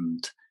it up.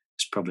 And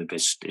it's probably a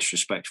bit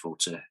disrespectful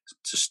to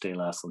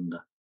steal our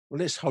thunder. Well,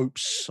 let's hope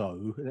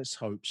so.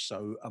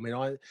 I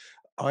mean,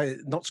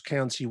 Notts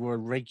County were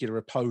regular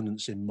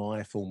opponents in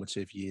my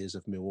formative years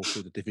of Millwall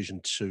through the Division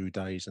 2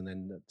 days, and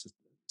then at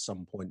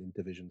some point in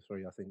Division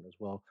 3, I think, as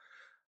well.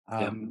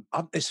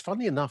 It's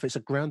funny enough, it's a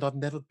ground I've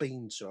never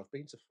been to. I've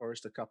been to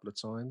Forest a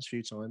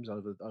few times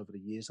over the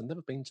years. I've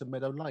never been to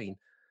Meadow Lane.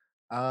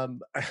 One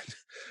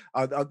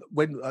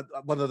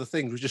of the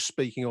things, we're just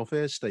speaking off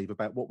air, Steve,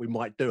 about what we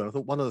might do. And I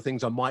thought one of the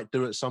things I might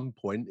do at some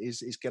point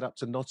is get up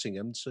to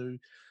Nottingham to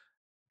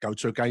go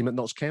to a game at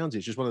Notts County.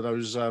 It's just one of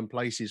those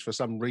places, for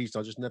some reason,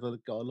 I just never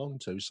got along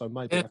to. So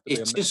maybe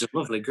it is a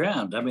lovely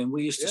ground. I mean,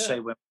 we used to say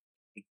when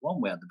League One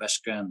we had the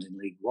best ground in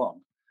League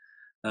One.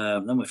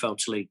 Then we fell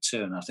to League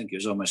Two, and I think it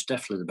was almost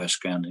definitely the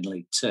best ground in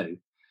League Two.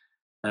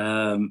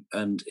 And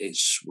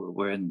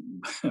we're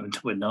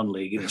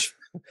non-league. And it's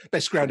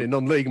best ground in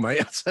non-league, mate.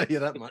 I'll tell you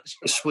that much.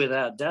 It's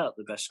without doubt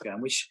the best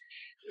ground, which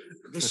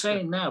they're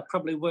saying now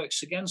probably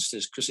works against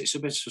us because it's a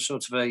bit of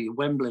sort of a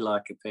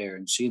Wembley-like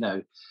appearance,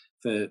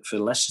 for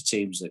lesser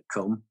teams that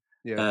come.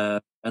 Yeah.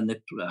 And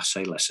I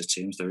say lesser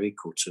teams, they're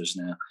equal to us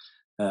now,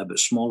 but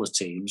smaller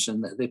teams,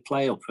 and they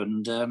play up,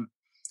 and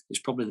it's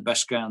probably the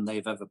best ground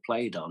they've ever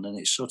played on, and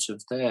it's sort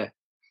of their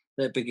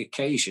big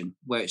occasion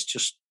where it's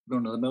just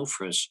run of the mill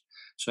for us.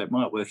 So it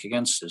might work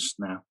against us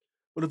now.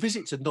 Well, a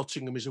visit to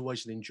Nottingham is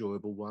always an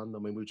enjoyable one. I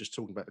mean, we were just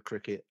talking about the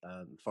cricket,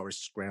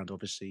 Forest's ground,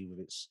 obviously, with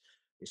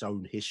its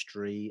own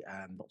history,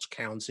 and Notts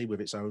County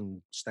with its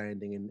own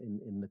standing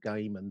in the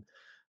game, and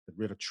the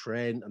River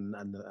Trent and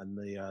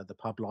the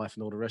pub life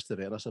and all the rest of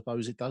it. And I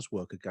suppose it does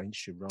work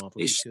against you rather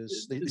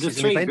because this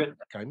is an event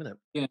game, isn't it?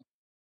 Yeah.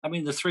 I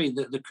mean,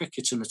 the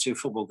cricket and the two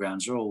football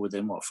grounds are all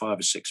within 5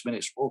 or 6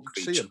 minutes walk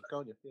of each other.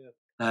 Can't you? Yeah.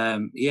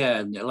 Yeah,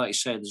 and like you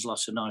say, there's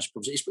lots of nice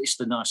pubs. It's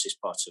the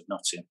nicest part of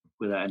Nottingham,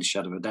 without any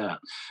shadow of a doubt,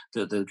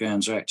 that the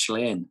grounds are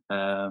actually in.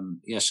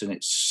 Yes, and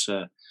it's,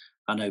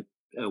 I know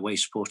away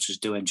supporters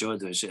do enjoy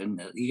the visit,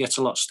 and you get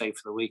a lot to stay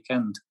for the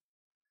weekend.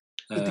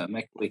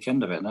 Make a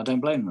weekend of it, and I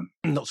don't blame them.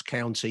 Notts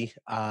County,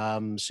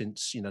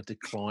 since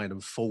decline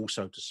and fall,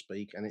 so to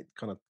speak, and it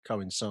kind of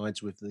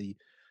coincides with the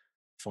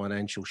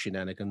financial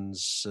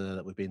shenanigans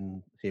that we've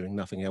been hearing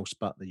nothing else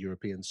but the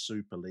European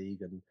Super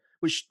League, and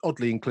which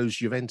oddly includes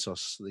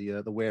Juventus,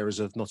 the wearers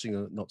of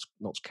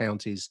Notts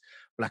County's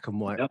black and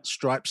white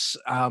stripes.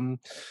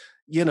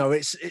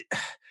 It's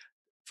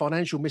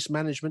financial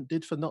mismanagement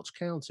did for Notts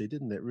County,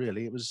 didn't it?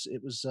 Really, it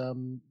was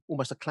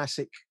almost a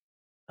classic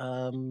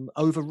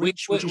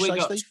overreach. Would you say,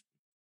 Steve?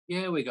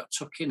 Yeah, we got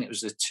tucked in. It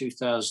was the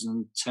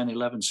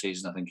 2010-11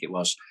 season, I think it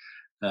was.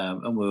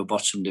 And we were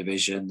bottom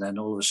division. Then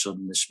all of a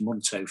sudden, this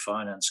Munto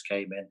Finance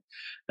came in,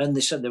 and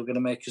they said they were going to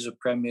make us a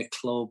Premier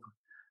club.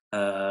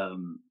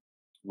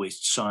 We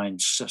signed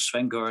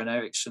Sven-Goran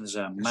Eriksson as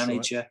our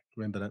manager. Right.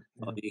 Remember that?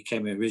 Yeah. He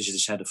came in originally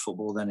as head of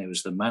football, then he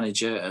was the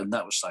manager, and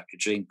that was like a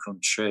dream come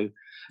true.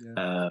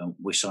 Yeah.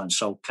 We signed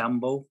Sol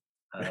Campbell.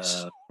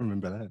 Yes,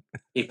 remember that.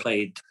 He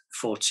played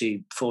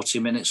 40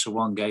 minutes of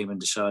one game and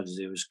decided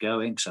he was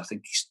going, because I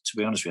think, to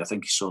be honest with you, I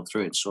think he saw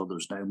through it and saw there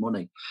was no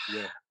money.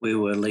 Yeah. We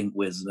were linked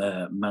with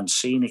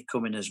Mancini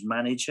coming as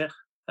manager,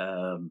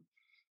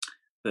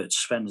 but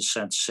Sven has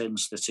said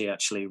since that he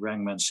actually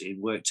rang Mancini. He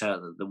worked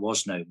out that there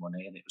was no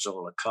money and it was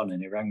all a con,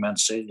 and he rang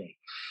Mancini.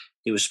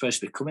 He was supposed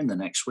to be coming the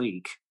next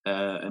week,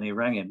 and he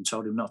rang him and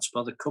told him not to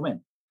bother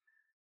coming.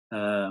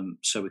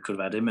 So we could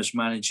have had him as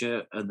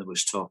manager, and there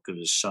was talk of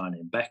us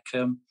signing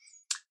Beckham,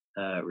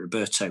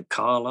 Roberto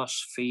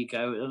Carlos,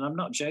 Figo, and I'm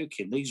not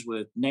joking. These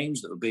were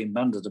names that were being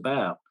bandied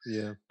about.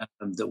 Yeah,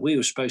 that we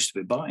were supposed to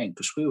be buying,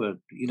 because we were,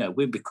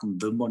 we'd become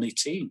the money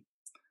team.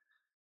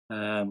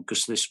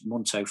 Because this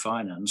Munto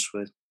Finance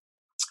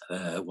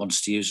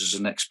wants to use as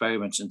an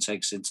experiment and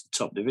takes into the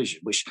top division,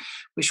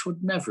 which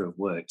would never have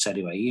worked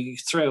anyway. You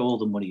throw all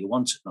the money you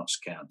want at Notts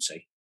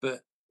County,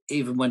 but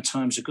even when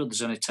times are good,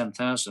 there's only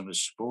 10,000 of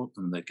us support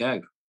them that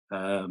go.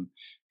 And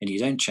you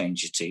don't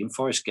change your team.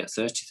 Forest get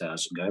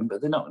 30,000 going,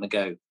 but they're not going to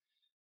go,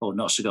 oh,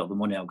 Notts have got the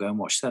money, I'll go and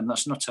watch them.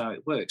 That's not how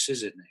it works,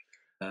 is it, Nick?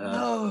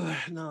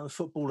 No,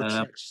 football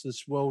attracts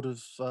this world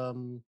of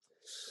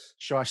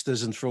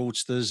shysters and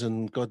fraudsters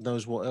and God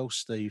knows what else,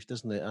 Steve,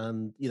 doesn't it?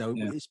 And,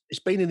 it's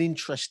been an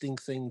interesting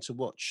thing to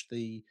watch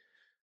the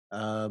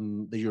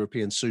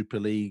European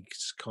Super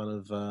League's kind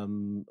of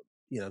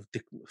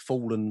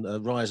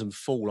rise and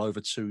fall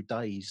over 2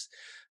 days,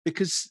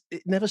 because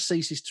it never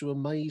ceases to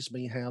amaze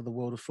me how the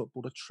world of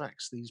football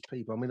attracts these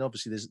people. I mean,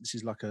 obviously, this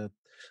is like a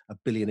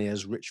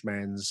billionaire's rich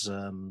man's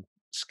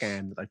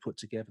scam that they put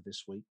together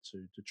this week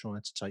to try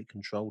to take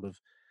control of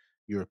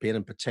European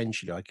and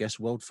potentially, I guess,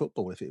 world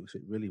football if it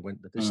really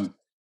went the distance.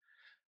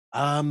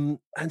 And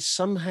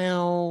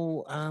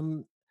somehow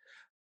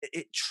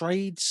it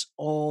trades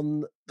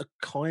on the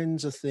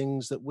kinds of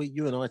things that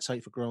you and I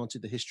take for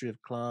granted: the history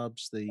of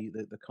clubs, the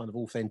kind of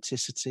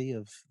authenticity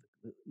of,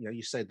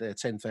 you said there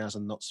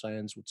 10,000 Notts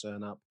fans will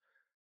turn up.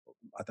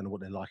 I don't know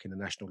what they're like in the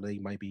National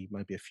League. Maybe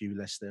a few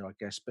less there, I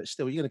guess. But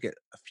still, you're going to get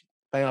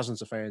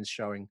thousands of fans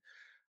showing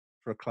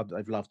for a club that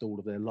they've loved all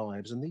of their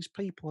lives. And these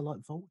people are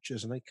like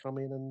vultures, and they come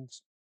in and,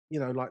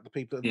 like the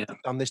people that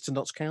have done this to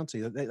Notts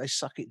County, they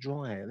suck it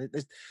dry.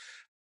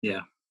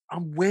 Yeah.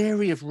 I'm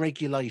wary of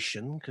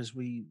regulation, because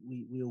we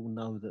all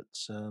know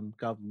that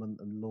government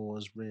and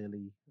laws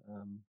really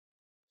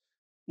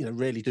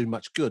do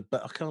much good.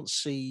 But I can't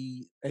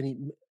see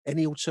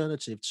any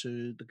alternative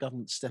to the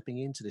government stepping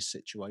into this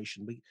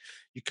situation.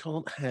 You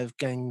can't have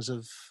gangs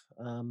of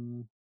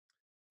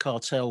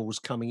cartels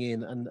coming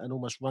in and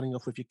almost running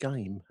off with your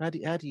game. How do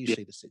you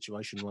see the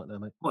situation right now,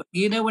 mate? Well,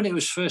 when it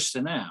was first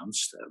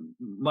announced,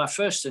 my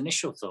first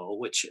initial thought,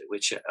 which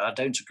I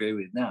don't agree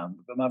with now,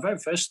 but my very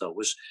first thought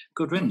was,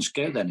 good riddance,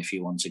 go then if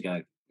you want to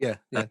go. Yeah.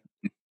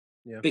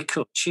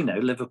 Because,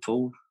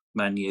 Liverpool,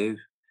 Man U,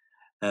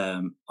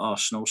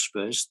 Arsenal,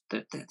 Spurs,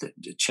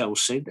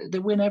 Chelsea, they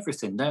win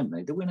everything, don't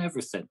they? They win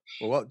everything.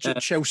 Well,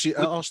 Chelsea,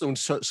 Arsenal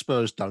and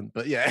Spurs don't,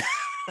 but yeah.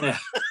 Yeah.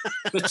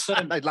 But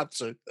they'd love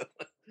to.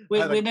 We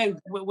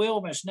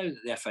almost know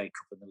that the FA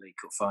Cup and the League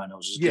Cup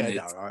finals is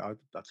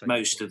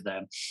most of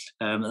them,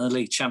 and the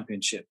League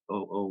Championship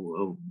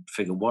or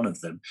figure one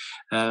of them.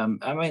 I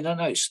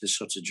know it's the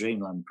sort of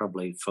dreamland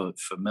probably for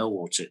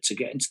Millwall to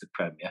get into the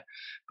Premier,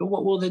 but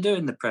what will they do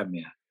in the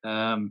Premier?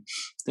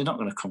 They're not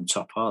going to come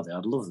top, are they?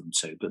 I'd love them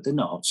to, but they're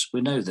not.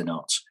 We know they're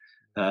not.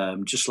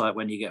 Just like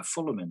when you get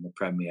Fulham in the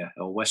Premier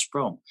or West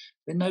Brom,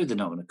 they know they're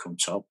not going to come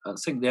top. I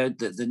think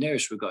the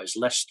nearest we've got is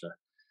Leicester.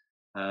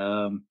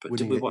 But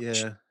did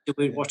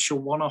we watch a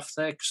one-off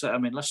there? Because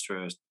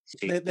Leicester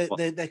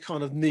they're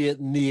kind of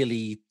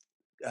nearly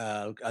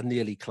a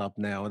nearly club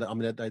now. I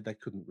mean, they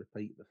couldn't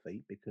repeat the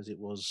feat because it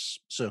was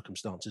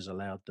circumstances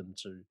allowed them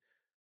to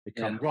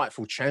become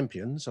rightful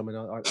champions. I mean,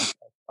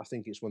 I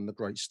think it's one of the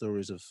great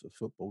stories of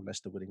football,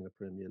 Leicester winning the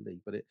Premier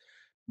League, but it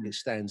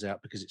stands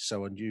out because it's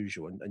so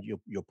unusual. And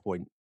your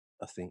point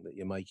I think that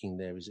you're making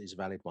there is a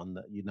valid one,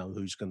 that you know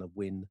who's going to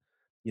win.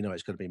 You know,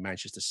 it's going to be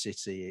Manchester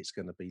City. It's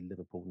going to be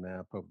Liverpool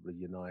now, probably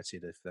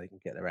United if they can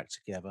get their act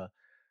together.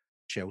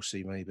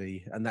 Chelsea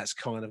maybe, and that's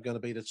kind of going to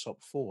be the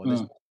top four.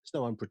 There's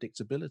no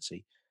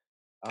unpredictability.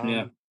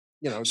 Yeah.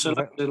 You know, So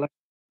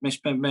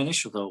my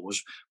initial thought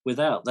was,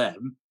 without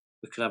them,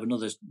 we could have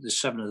the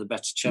 7 of the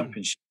better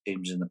Championship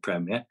teams in the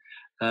Premier.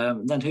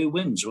 Then who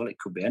wins? Well, it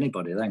could be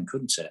anybody then,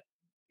 couldn't it?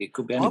 It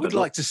could be anybody. I would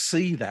like to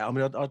see that. I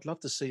mean, I'd love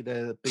to see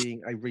there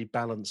being a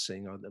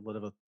rebalancing,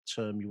 whatever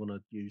term you want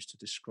to use to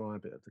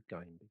describe it, of the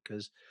game,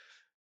 because,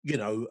 you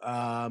know,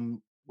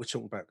 we're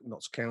talking about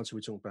Notts County,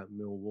 we're talking about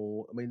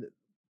Millwall. I mean,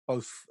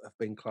 both have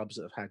been clubs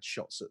that have had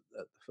shots at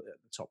the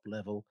top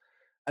level,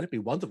 and it'd be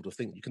wonderful to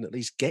think you can at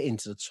least get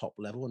into the top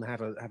level and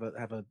have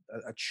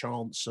a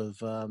chance of,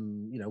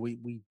 you know,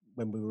 we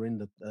when we were in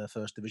the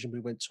first division, we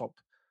went top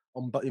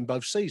in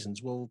both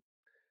seasons. Well,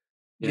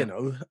 you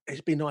know,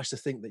 it'd be nice to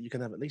think that you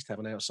can at least have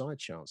an outside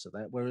chance of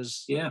that.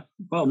 Whereas,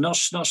 well,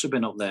 Notts have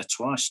been up there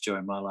twice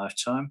during my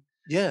lifetime.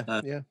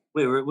 Yeah.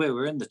 We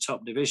were in the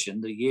top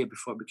division the year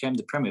before it became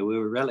the Premier. We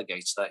were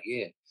relegated that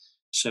year,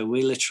 so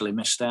we literally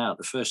missed out.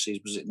 The first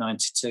season was at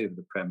 '92 of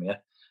the Premier.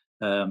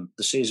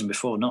 The season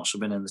before, Notts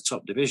have been in the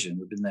top division.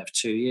 We've been there for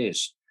 2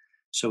 years,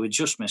 so we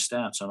just missed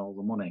out on all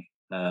the money,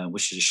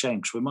 which is a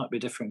shame, because we might be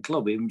a different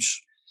club even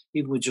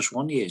with just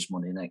 1 year's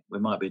money. Nick, we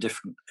might be a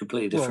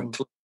completely different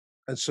club.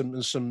 And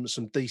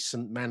some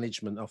decent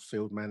management,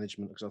 off-field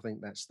management, because I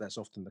think that's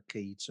often the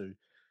key to,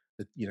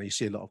 you know, you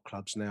see a lot of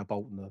clubs now.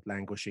 Bolton are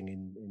languishing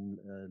in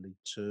League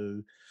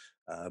Two.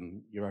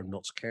 Your own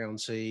Notts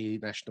County,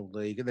 National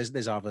League.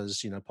 There's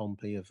others. You know,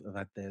 Pompey have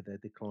had their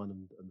decline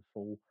and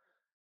fall,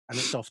 and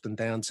it's often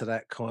down to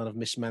that kind of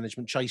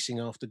mismanagement, chasing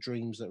after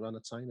dreams that are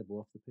unattainable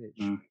off the pitch.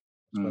 I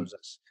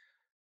suppose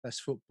that's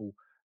football.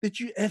 Did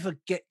you ever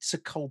get to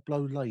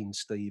Coldblow Lane,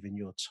 Steve, in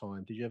your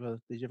time? Did you ever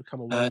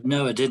come away?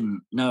 No, I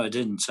didn't.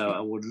 I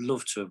would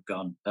love to have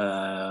gone, but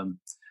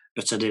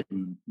I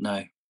didn't.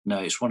 No,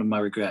 it's one of my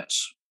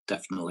regrets,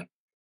 definitely.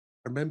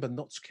 I remember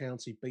Notts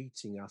County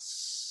beating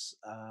us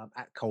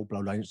at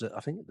Coldblow Lane.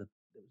 I think it was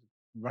a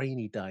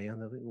rainy day,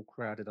 and I think we all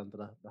crowded under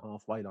the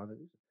halfway line.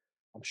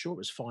 I'm sure it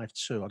was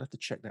 5-2. I'd have to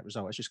check that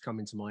result. It's just come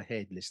into my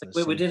head, listeners.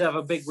 We did have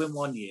a big win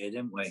one year,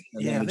 didn't we?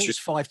 And I think it was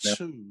 5-2,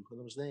 and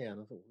I was there,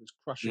 and I thought it was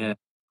crushing. Yeah.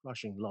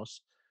 Crushing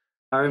loss.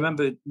 I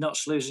remember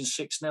Notts losing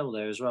 6-0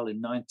 there as well in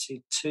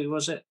 '92.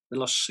 Was it? They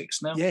lost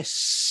 6-0.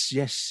 Yes.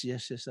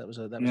 That was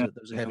a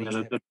heavy.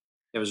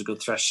 It was a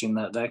good thrashing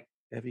that day.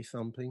 Heavy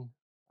thumping.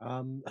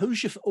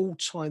 Who's your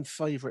all-time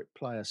favourite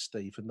player,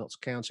 Steve, for Notts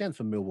County and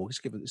for Millwall?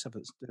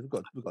 We've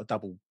got a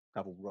double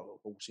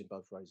horse in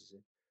both races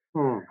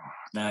here.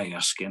 Now you're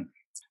asking.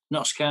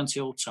 Notts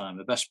County all-time,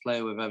 the best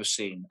player we've ever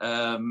seen.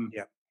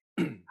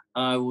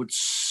 I would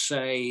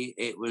say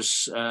it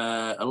was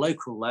a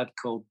local lad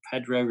called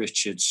Pedro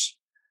Richards,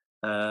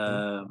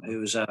 who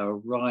was our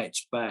right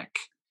back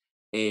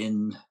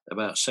in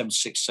about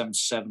 76,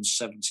 77,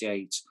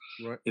 78.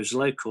 Right. He was a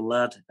local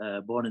lad,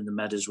 born in the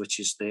Meadows, which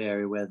is the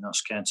area where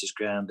Notts County's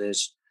ground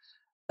is.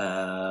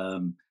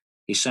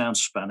 He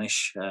sounds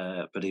Spanish,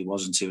 but he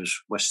wasn't. He was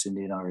West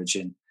Indian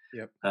origin.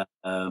 Yep.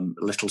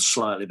 Little,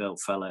 slightly built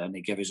fella, and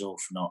he gave his all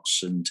for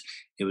Notts, and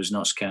he was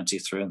Notts County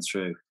through and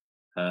through.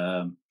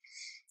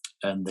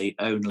 And the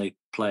only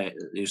player,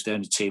 he was the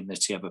only team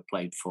that he ever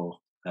played for.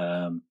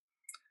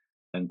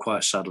 And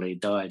quite sadly, he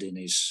died in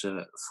his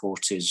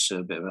 40s,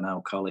 a bit of an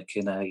alcoholic,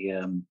 in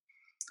a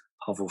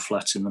hovel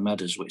flat in the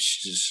Meadows,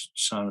 which is a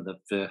sign of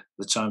the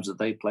times that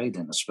they played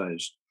in, I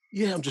suppose.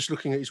 Yeah, I'm just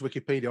looking at his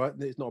Wikipedia.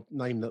 It's not a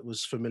name that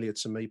was familiar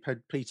to me.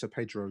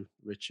 Pedro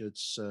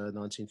Richards,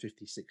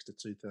 1956 to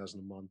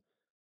 2001,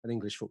 an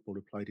English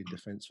footballer, played in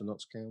defence for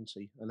Notts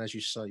County, and as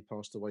you say,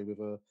 passed away with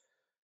a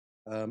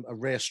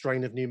rare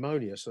strain of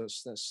pneumonia. So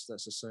that's a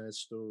sad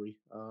story.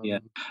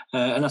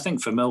 And I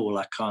think for Millwall,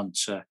 I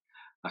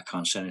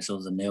can't say anything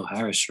other than Neil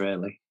Harris,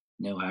 really.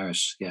 Neil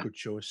Harris, yeah. Good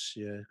choice,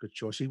 good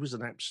choice. He was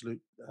an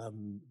absolute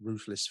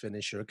ruthless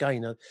finisher.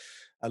 Again,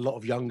 a lot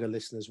of younger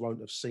listeners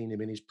won't have seen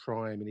him in his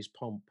prime, in his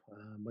pomp.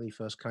 When he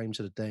first came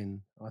to the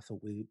Den, I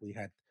thought we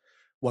had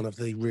one of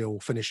the real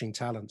finishing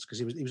talents, because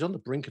he was on the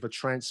brink of a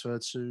transfer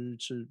to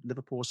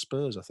Liverpool or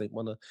Spurs, I think.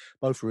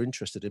 Both were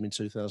interested in him in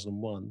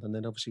 2001, and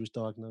then obviously he was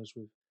diagnosed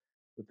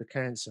with the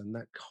cancer, and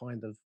that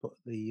kind of put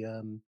the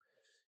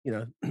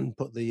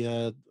put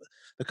the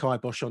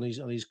kibosh on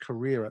his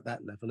career at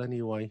that level.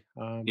 Anyway,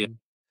 a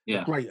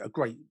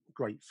great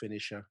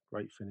finisher,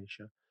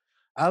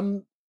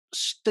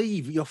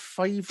 Steve, your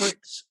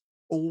favourite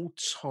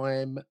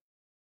all-time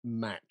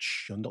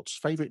match, your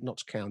favourite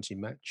Notts County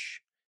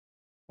match,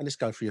 and let's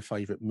go for your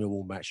favourite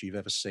Millwall match you've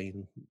ever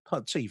seen,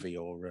 TV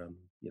or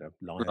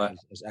live. Right.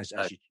 As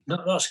you...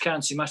 Notts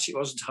County match. It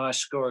wasn't a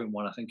high-scoring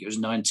one. I think it was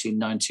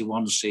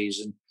 1991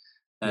 season.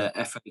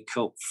 FA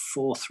Cup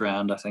 4th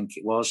round, I think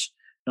it was.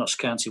 Notts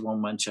County 1,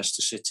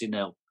 Manchester City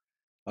 0.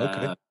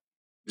 Okay.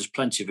 There's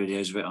plenty of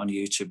videos of it on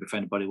YouTube if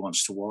anybody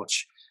wants to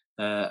watch.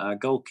 our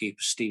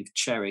goalkeeper, Steve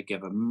Cherry,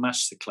 gave a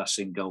masterclass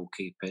in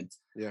goalkeeping.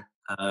 Yeah.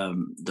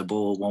 The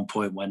ball at one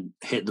point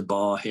hit the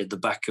bar, hit the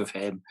back of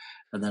him,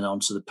 and then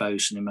onto the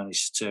post, and he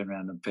managed to turn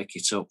around and pick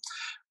it up.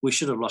 We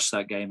should have lost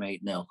that game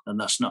 8-0, and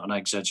that's not an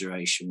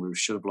exaggeration. We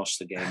should have lost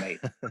the game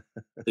 8-0.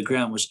 The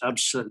ground was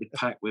absolutely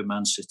packed with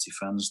Man City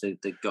fans. They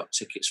got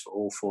tickets for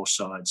all four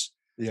sides.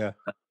 Yeah.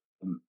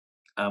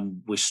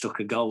 We stuck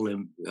a goal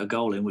in,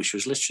 which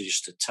was literally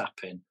just a tap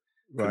in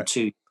from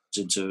 2 yards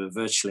into a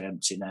virtually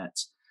empty net.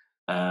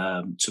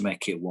 To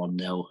make it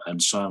 1-0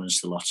 and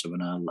silence the lot of,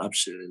 and I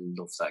absolutely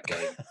loved that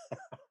game.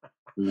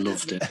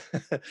 Loved it.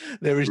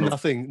 There is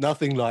nothing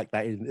like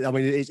that. I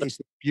mean, it's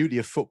the beauty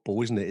of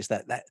football, isn't it? It's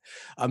that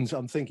I'm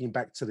thinking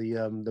back to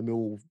the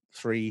Mill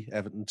 3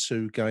 Everton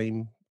 2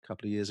 game a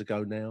couple of years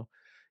ago now.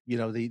 You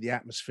know, the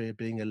atmosphere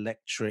being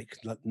electric,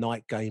 like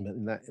night game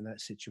in that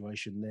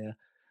situation there.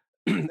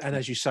 And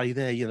as you say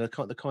there, you know,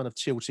 the kind of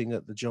tilting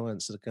at the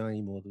giants of the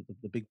game, or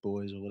the big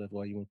boys, or whatever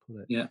way you want to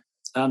put it. Yeah.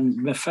 And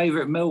my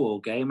favourite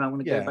Millwall game, I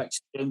want to go back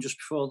to the game just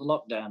before the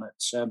lockdown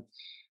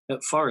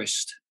at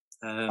Forest.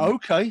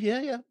 Okay,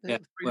 yeah.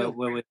 Well,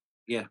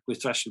 we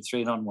thrashed them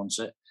 3-0 once.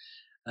 Were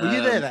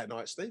you there that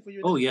night, Steve? Were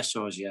you there? Yes, I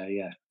was.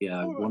 Yeah.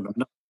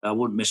 I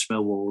wouldn't miss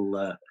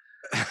Millwall.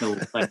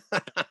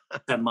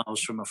 10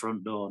 miles from my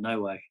front door.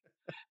 No way.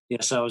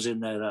 Yes, I was in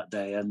there that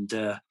day, and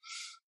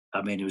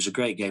I mean, it was a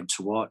great game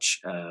to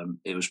watch.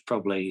 It was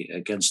probably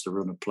against the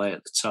run of play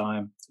at the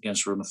time,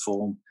 against run of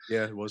form.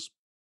 Yeah, it was.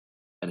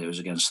 And it was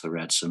against the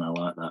Reds, and I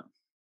like that.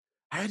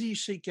 How do you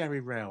see Gary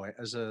Rowett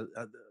as a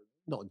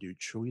not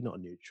neutral? You're not a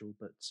neutral,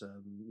 but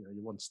you know,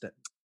 you're one step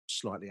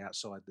slightly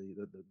outside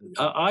the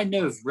I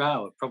know of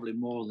Rowett probably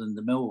more than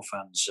the Millwall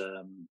fans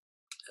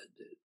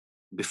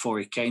before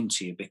he came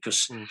to you,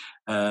 because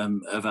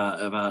of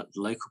our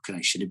local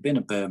connection. He'd been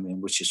at Birmingham,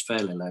 which is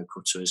fairly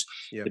local to us.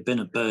 Yeah. He'd been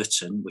at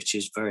Burton, which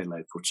is very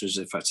local to us.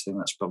 In fact, I think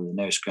that's probably the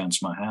nearest ground to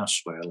my house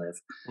where I live.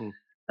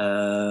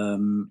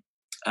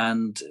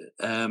 And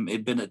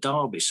he'd been at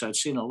Derby, so I'd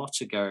seen a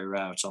lot of Gary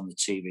Rowett on the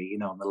TV, you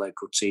know, on the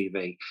local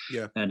TV,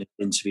 and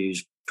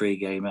interviews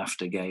pre-game,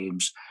 after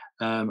games.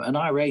 And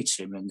I rate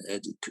him, and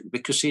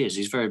because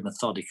he's very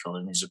methodical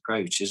in his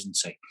approach, isn't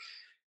he?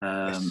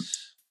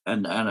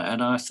 And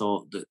I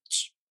thought that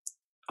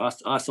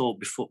I thought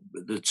before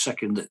the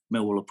second that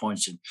Millwall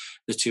appointed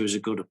that he was a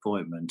good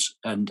appointment,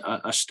 and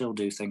I still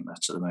do think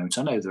that at the moment.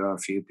 I know there are a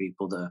few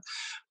people that are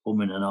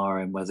umming and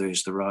ahhing whether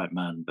he's the right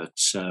man, but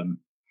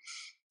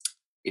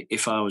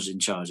if I was in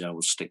charge, I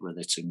would stick with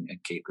it and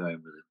keep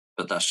going with it.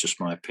 But that's just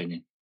my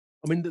opinion.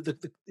 I mean,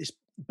 it's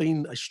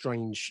been a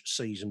strange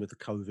season with the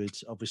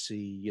COVID. Obviously,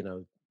 you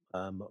know,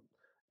 about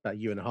a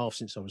year and a half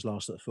since I was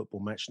last at a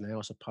football match now,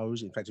 I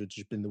suppose. In fact, it had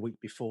just been the week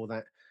before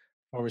that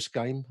Forest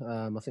game.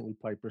 I think we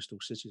played Bristol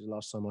City the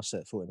last time I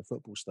set foot in a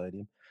football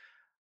stadium.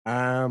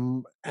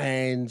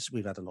 And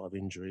we've had a lot of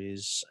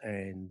injuries,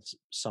 and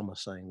some are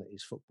saying that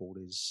his football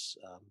is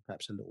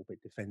perhaps a little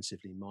bit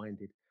defensively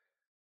minded.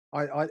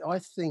 I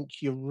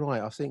think you're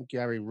right. I think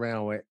Gary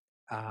Rowett,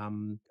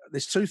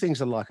 there's two things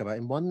I like about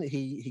him. One,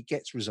 he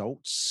gets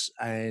results,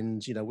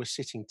 and you know, we're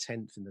sitting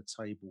 10th in the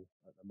table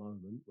at the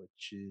moment,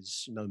 which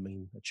is no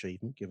mean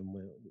achievement given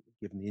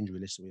the injury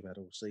list that we've had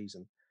all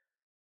season.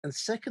 And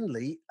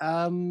secondly,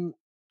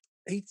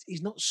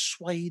 he's not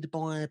swayed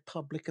by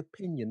public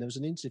opinion. There was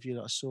an interview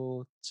that I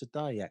saw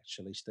today,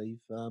 actually, Steve.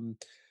 I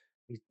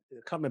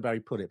can't remember how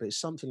he put it, but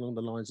it's something along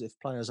the lines: if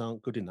players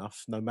aren't good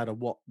enough, no matter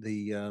what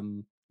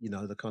the you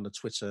know, the kind of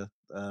Twitter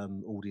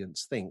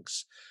audience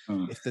thinks,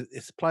 if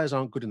the players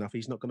aren't good enough,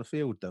 he's not going to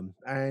field them.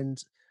 And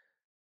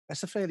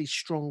that's a fairly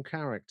strong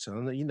character.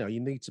 And, you know, you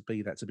need to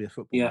be that to be a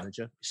football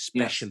manager,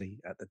 especially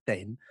at the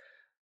Den.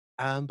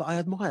 But I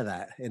admire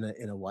that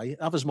in a way.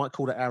 Others might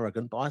call it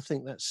arrogant, but I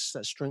think that's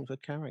strength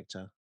of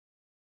character.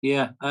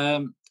 Yeah.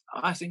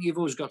 I think you've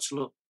always got to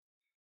look,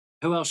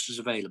 who else is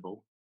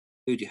available?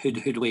 Who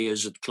do we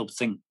as a club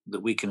think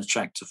that we can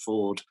attract to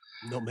forward?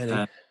 Not many.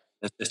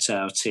 At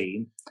our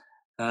team.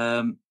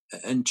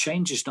 And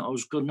change is not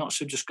always good. Not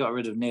so just got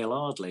rid of Neil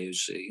Ardley,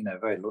 who's, you know, a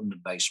very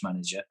London-based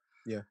manager.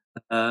 Yeah.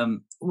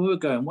 We were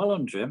going well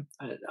under him.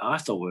 I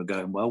thought we were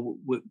going well,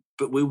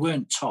 but we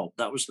weren't top.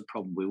 That was the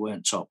problem. We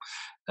weren't top.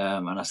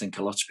 And I think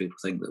a lot of people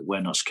think that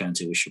we're Notts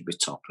County, we should be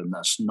top. And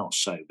that's not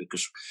so,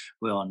 because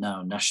we are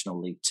now a National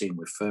League team.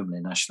 We're firmly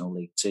a National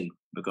League team.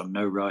 We've got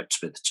no right to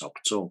be at the top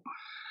at all.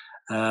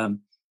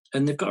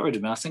 And they've got rid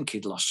of him. I think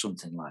he'd lost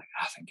something like,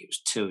 I think it was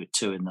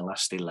two in the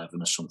last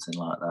 11 or something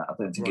like that. I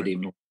don't think he'd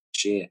even lost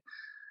this year.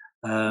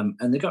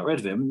 And they got rid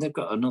of him. They've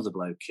got another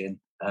bloke in.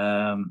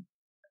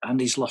 And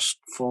he's lost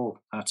 4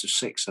 out of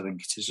 6, I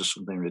think it is, or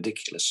something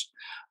ridiculous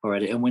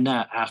already. And we're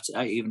now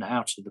even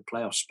out of the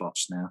playoff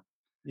spots now.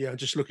 Yeah,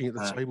 just looking at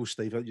the table,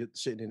 Steve, you're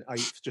sitting in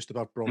 8th, just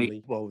above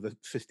Bromley. Well, the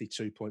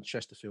 52 points,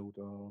 Chesterfield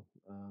are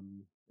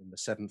in the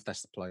 7th.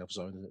 That's the playoff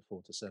zone, isn't it?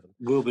 4 to 7.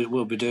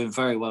 We'll be doing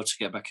very well to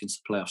get back into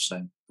the playoff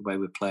zone, the way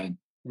we're playing.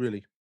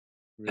 Really?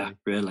 Yeah,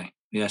 really.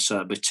 Yeah, so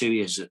it'll be 2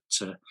 years at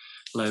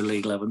low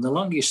league level. And the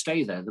longer you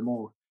stay there, the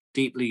more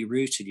deeply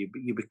rooted.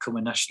 You become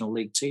a National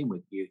League team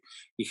with you.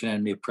 You can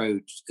only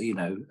approach,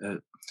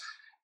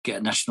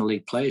 get National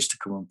League players to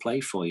come and play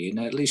for you.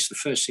 At least the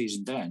first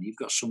season down, you've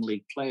got some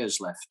league players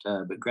left,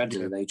 but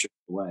gradually they drift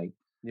away.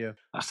 Yeah,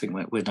 I think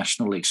we're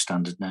National League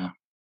standard now.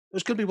 It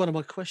was going to be one of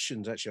my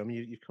questions, actually. I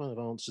mean, you kind of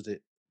answered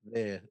it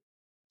there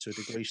to a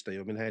degree, Steve.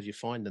 I mean, how do you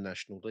find the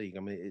National League? I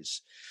mean,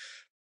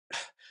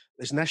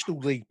 there's National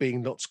League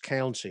being Notts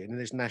County, and then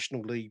there's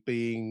National League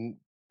being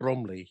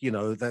Bromley.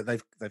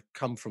 They've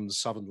come from the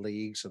Southern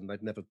Leagues, and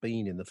they've never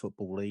been in the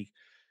Football League.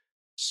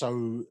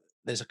 So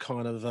there's a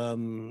kind of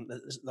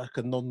like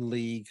a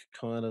non-league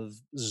kind of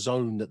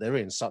zone that they're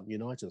in. Sutton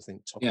United, I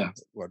think, top. Yeah.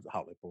 Well,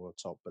 Hartlepool are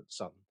top, but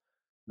Sutton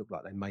look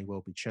like they may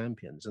well be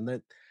champions,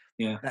 and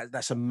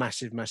that's a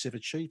massive, massive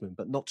achievement.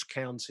 But Notts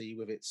County,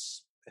 with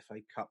its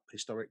FA Cup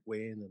historic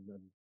win and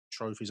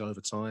trophies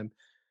over time,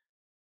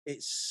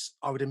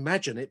 I would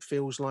imagine it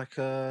feels like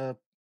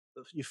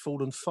you've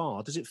fallen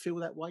far. Does it feel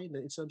that way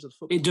in terms of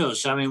football? It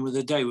does. I mean, with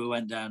the day we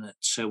went down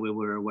we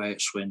were away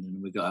at Swindon,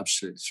 and we got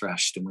absolutely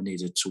thrashed, and we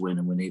needed to win,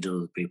 and we needed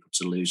other people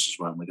to lose as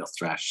well, and we got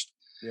thrashed.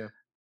 Yeah.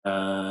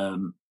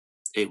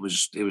 It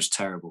was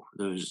terrible.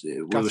 I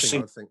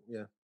think,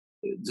 yeah.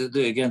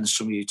 Again,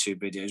 some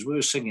YouTube videos. We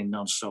were singing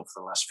non-stop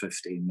for the last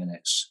 15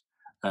 minutes,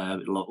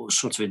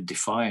 sort of in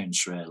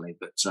defiance, really.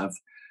 But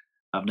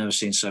I've never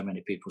seen so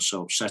many people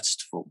so upset at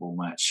a football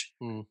match.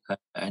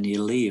 And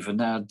you leave. And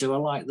now, do I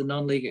like the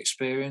non-league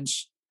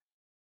experience?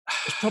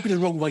 It's probably the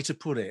wrong way to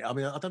put it. I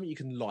mean, I don't think you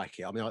can like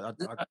it. I mean,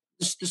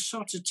 there's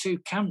sort of two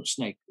camps,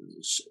 Nick.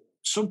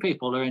 Some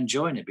people are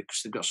enjoying it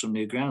because they've got some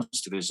new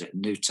grounds to visit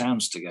and new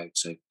towns to go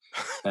to,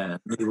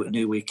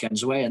 new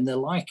weekends away, and they're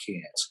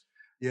liking it.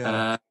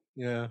 Yeah.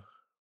 Yeah.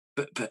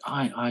 But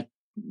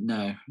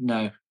no.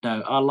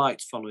 I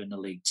liked following the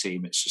league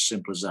team. It's as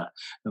simple as that.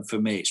 And for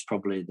me, it's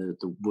probably the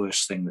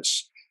worst thing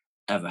that's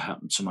ever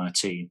happened to my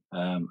team.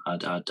 I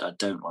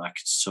don't like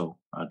it at all.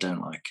 I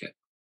don't like it.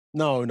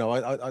 No,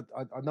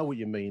 I know what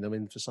you mean. I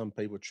mean, for some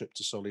people, a trip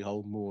to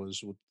Solihull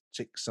Moors would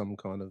tick some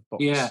kind of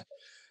box. Yeah.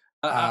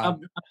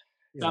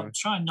 I'm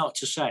trying not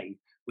to say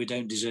we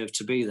don't deserve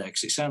to be there,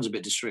 because it sounds a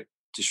bit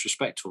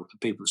disrespectful for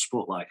people that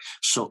support like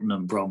Sutton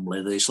and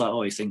Bromley. That it's like,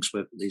 he thinks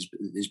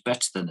he's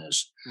better than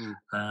us.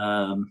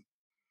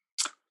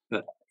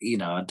 But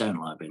I don't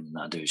like being in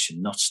that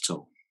division, not at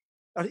all.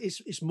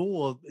 It's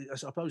more. I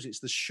suppose it's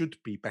the should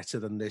be better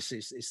than this.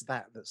 It's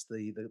that's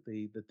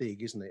the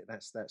dig, isn't it?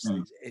 That's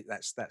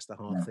the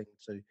hard thing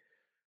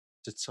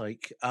to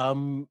take.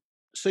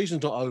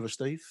 Season's not over,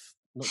 Steve.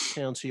 Notts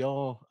County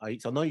are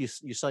 8th. I know you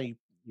say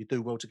you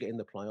do well to get in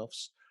the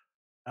playoffs.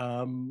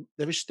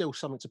 There is still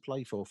something to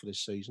play for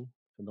this season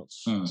for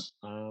Notts.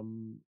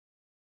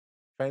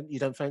 You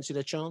don't fancy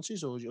their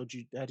chances, or how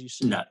do you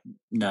see it?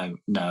 No.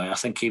 I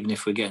think even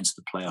if we get into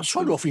the playoffs, I'm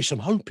trying to offer you some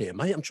hope here,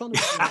 mate. I'm trying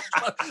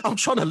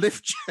to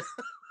lift you.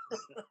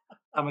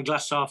 I'm a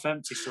glass half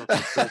empty sort of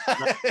person.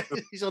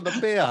 He's on the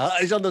beer.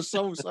 He's on the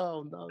sauce.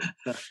 Oh no.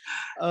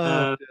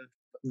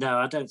 No,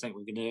 I don't think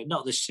we're going to do it.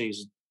 Not this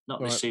season.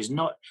 This season.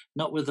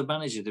 Not with the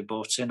manager they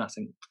brought in. I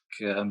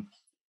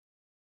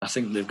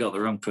think they've got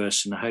the wrong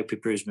person. I hope he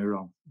proves me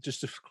wrong.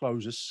 Just to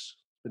close us,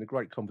 it's been a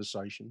great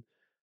conversation.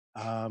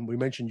 We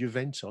mentioned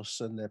Juventus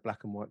and their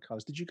black and white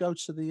colours. Did you go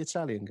to the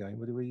Italian game?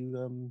 Were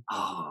you?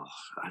 I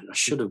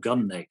should have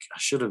gone, Nick. I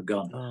should have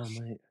gone. Oh,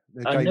 mate.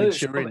 I know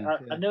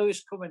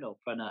it's coming up,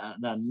 and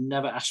I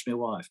never asked my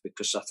wife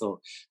because I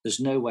thought there's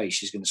no way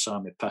she's going to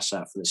sign me pass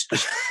out for this.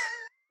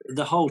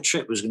 The whole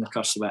trip was going to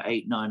cost about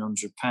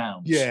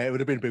 £800-900. Yeah, it would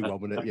have been a big one,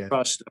 wouldn't it? Yeah,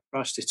 I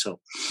priced it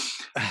up,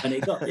 and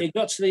it got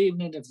to the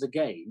evening of the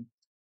game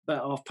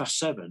about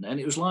 7:30, and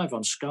it was live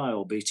on Sky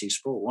or BT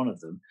Sport, one of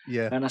them.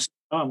 Yeah, and I said,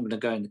 I'm going to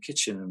go in the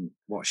kitchen and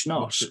watch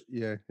Notts.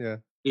 Yeah.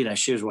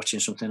 She was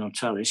watching something on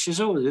telly. She says,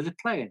 they're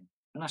playing,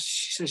 and I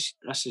says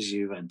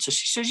Juventus.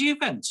 She says,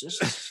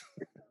 Juventus.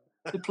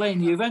 They're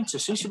playing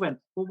Juventus, and she went,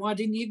 well, why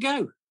didn't you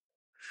go?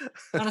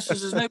 And I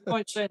says, there's no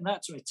point saying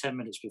that to me 10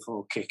 minutes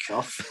before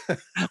kick-off.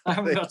 I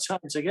haven't got time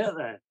to get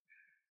there.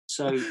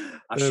 So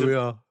I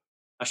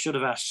should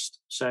have asked.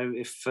 So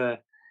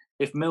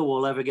if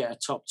Millwall ever get a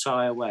top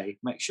tie away,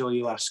 make sure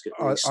you ask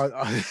at least.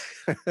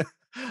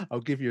 I'll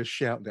give you a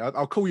shout now.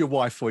 I'll call your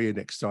wife for you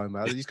next time,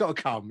 man. He's got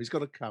to come.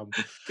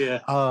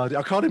 Yeah.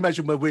 I can't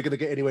imagine when we're going to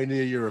get anywhere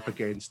near Europe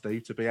again,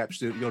 Steve, to be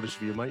absolutely honest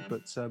with you, mate.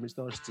 But it's nice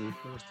to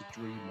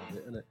dream of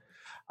it, isn't it?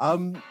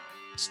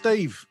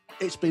 Steve,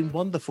 it's been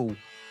wonderful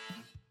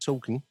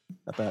talking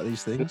about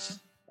these things.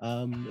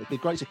 It'd be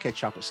great to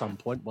catch up at some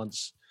point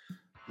once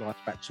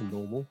life's back to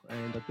normal,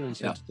 and I do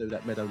intend to do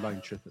that Meadow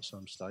Lane trip at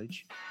some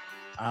stage.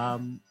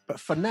 But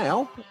for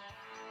now,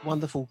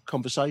 wonderful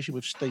conversation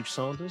with Steve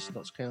Sanders,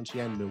 Notts County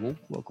and Millwall.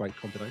 What a great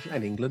combination.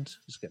 And England.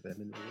 Let's get them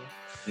in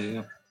there.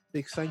 Yeah.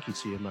 Big thank you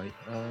to you, mate.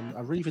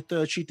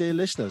 Arrivederci, dear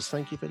listeners.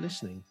 Thank you for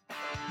listening.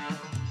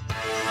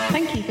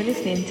 Thank you for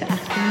listening to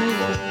Aston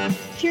Millwall.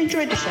 If you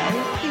enjoyed the show,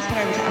 please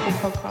head over to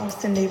Apple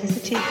Podcasts and leave us a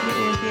cheeky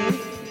little review.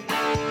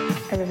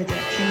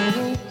 Arrivederci,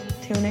 Millwall.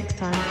 Till next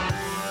time.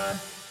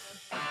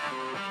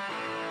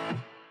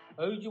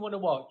 Who do you want to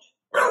watch?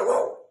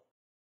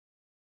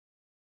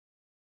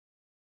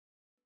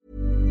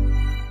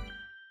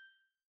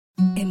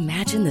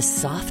 Imagine the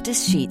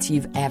softest sheets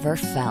you've ever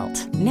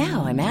felt.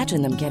 Now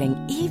imagine them getting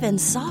even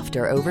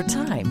softer over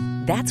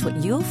time. That's what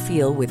you'll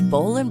feel with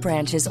Boll &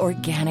 Branch's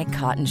organic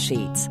cotton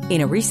sheets.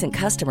 In a recent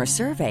customer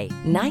survey,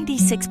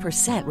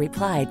 96%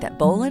 replied that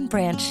Boll &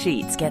 Branch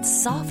sheets get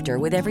softer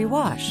with every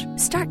wash.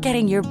 Start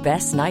getting your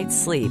best night's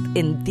sleep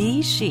in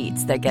these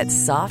sheets that get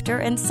softer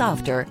and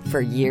softer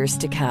for years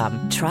to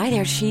come. Try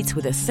their sheets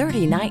with a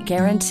 30-night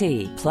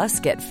guarantee.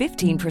 Plus, get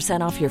 15%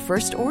 off your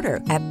first order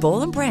at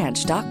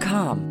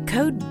bollandbranch.com.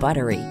 Code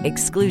BUTTERY.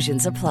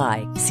 Exclusions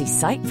apply. See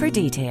site for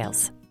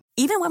details.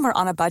 Even when we're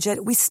on a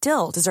budget, we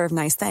still deserve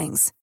nice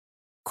things.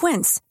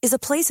 Quince is a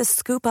place to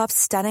scoop up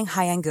stunning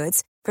high-end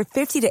goods for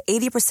 50 to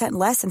 80%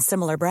 less than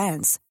similar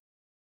brands.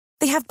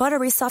 They have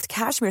buttery soft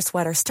cashmere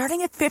sweaters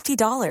starting at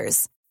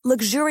 $50,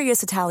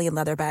 luxurious Italian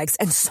leather bags,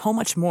 and so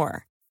much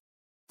more.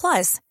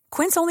 Plus,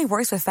 Quince only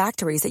works with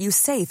factories that use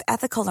safe,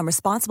 ethical, and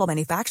responsible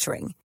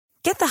manufacturing.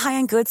 Get the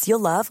high-end goods you'll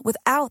love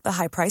without the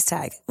high price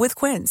tag with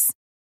Quince.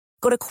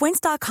 Go to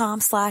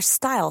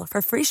quince.com/style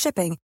for free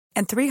shipping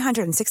and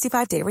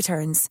 365-day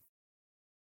returns.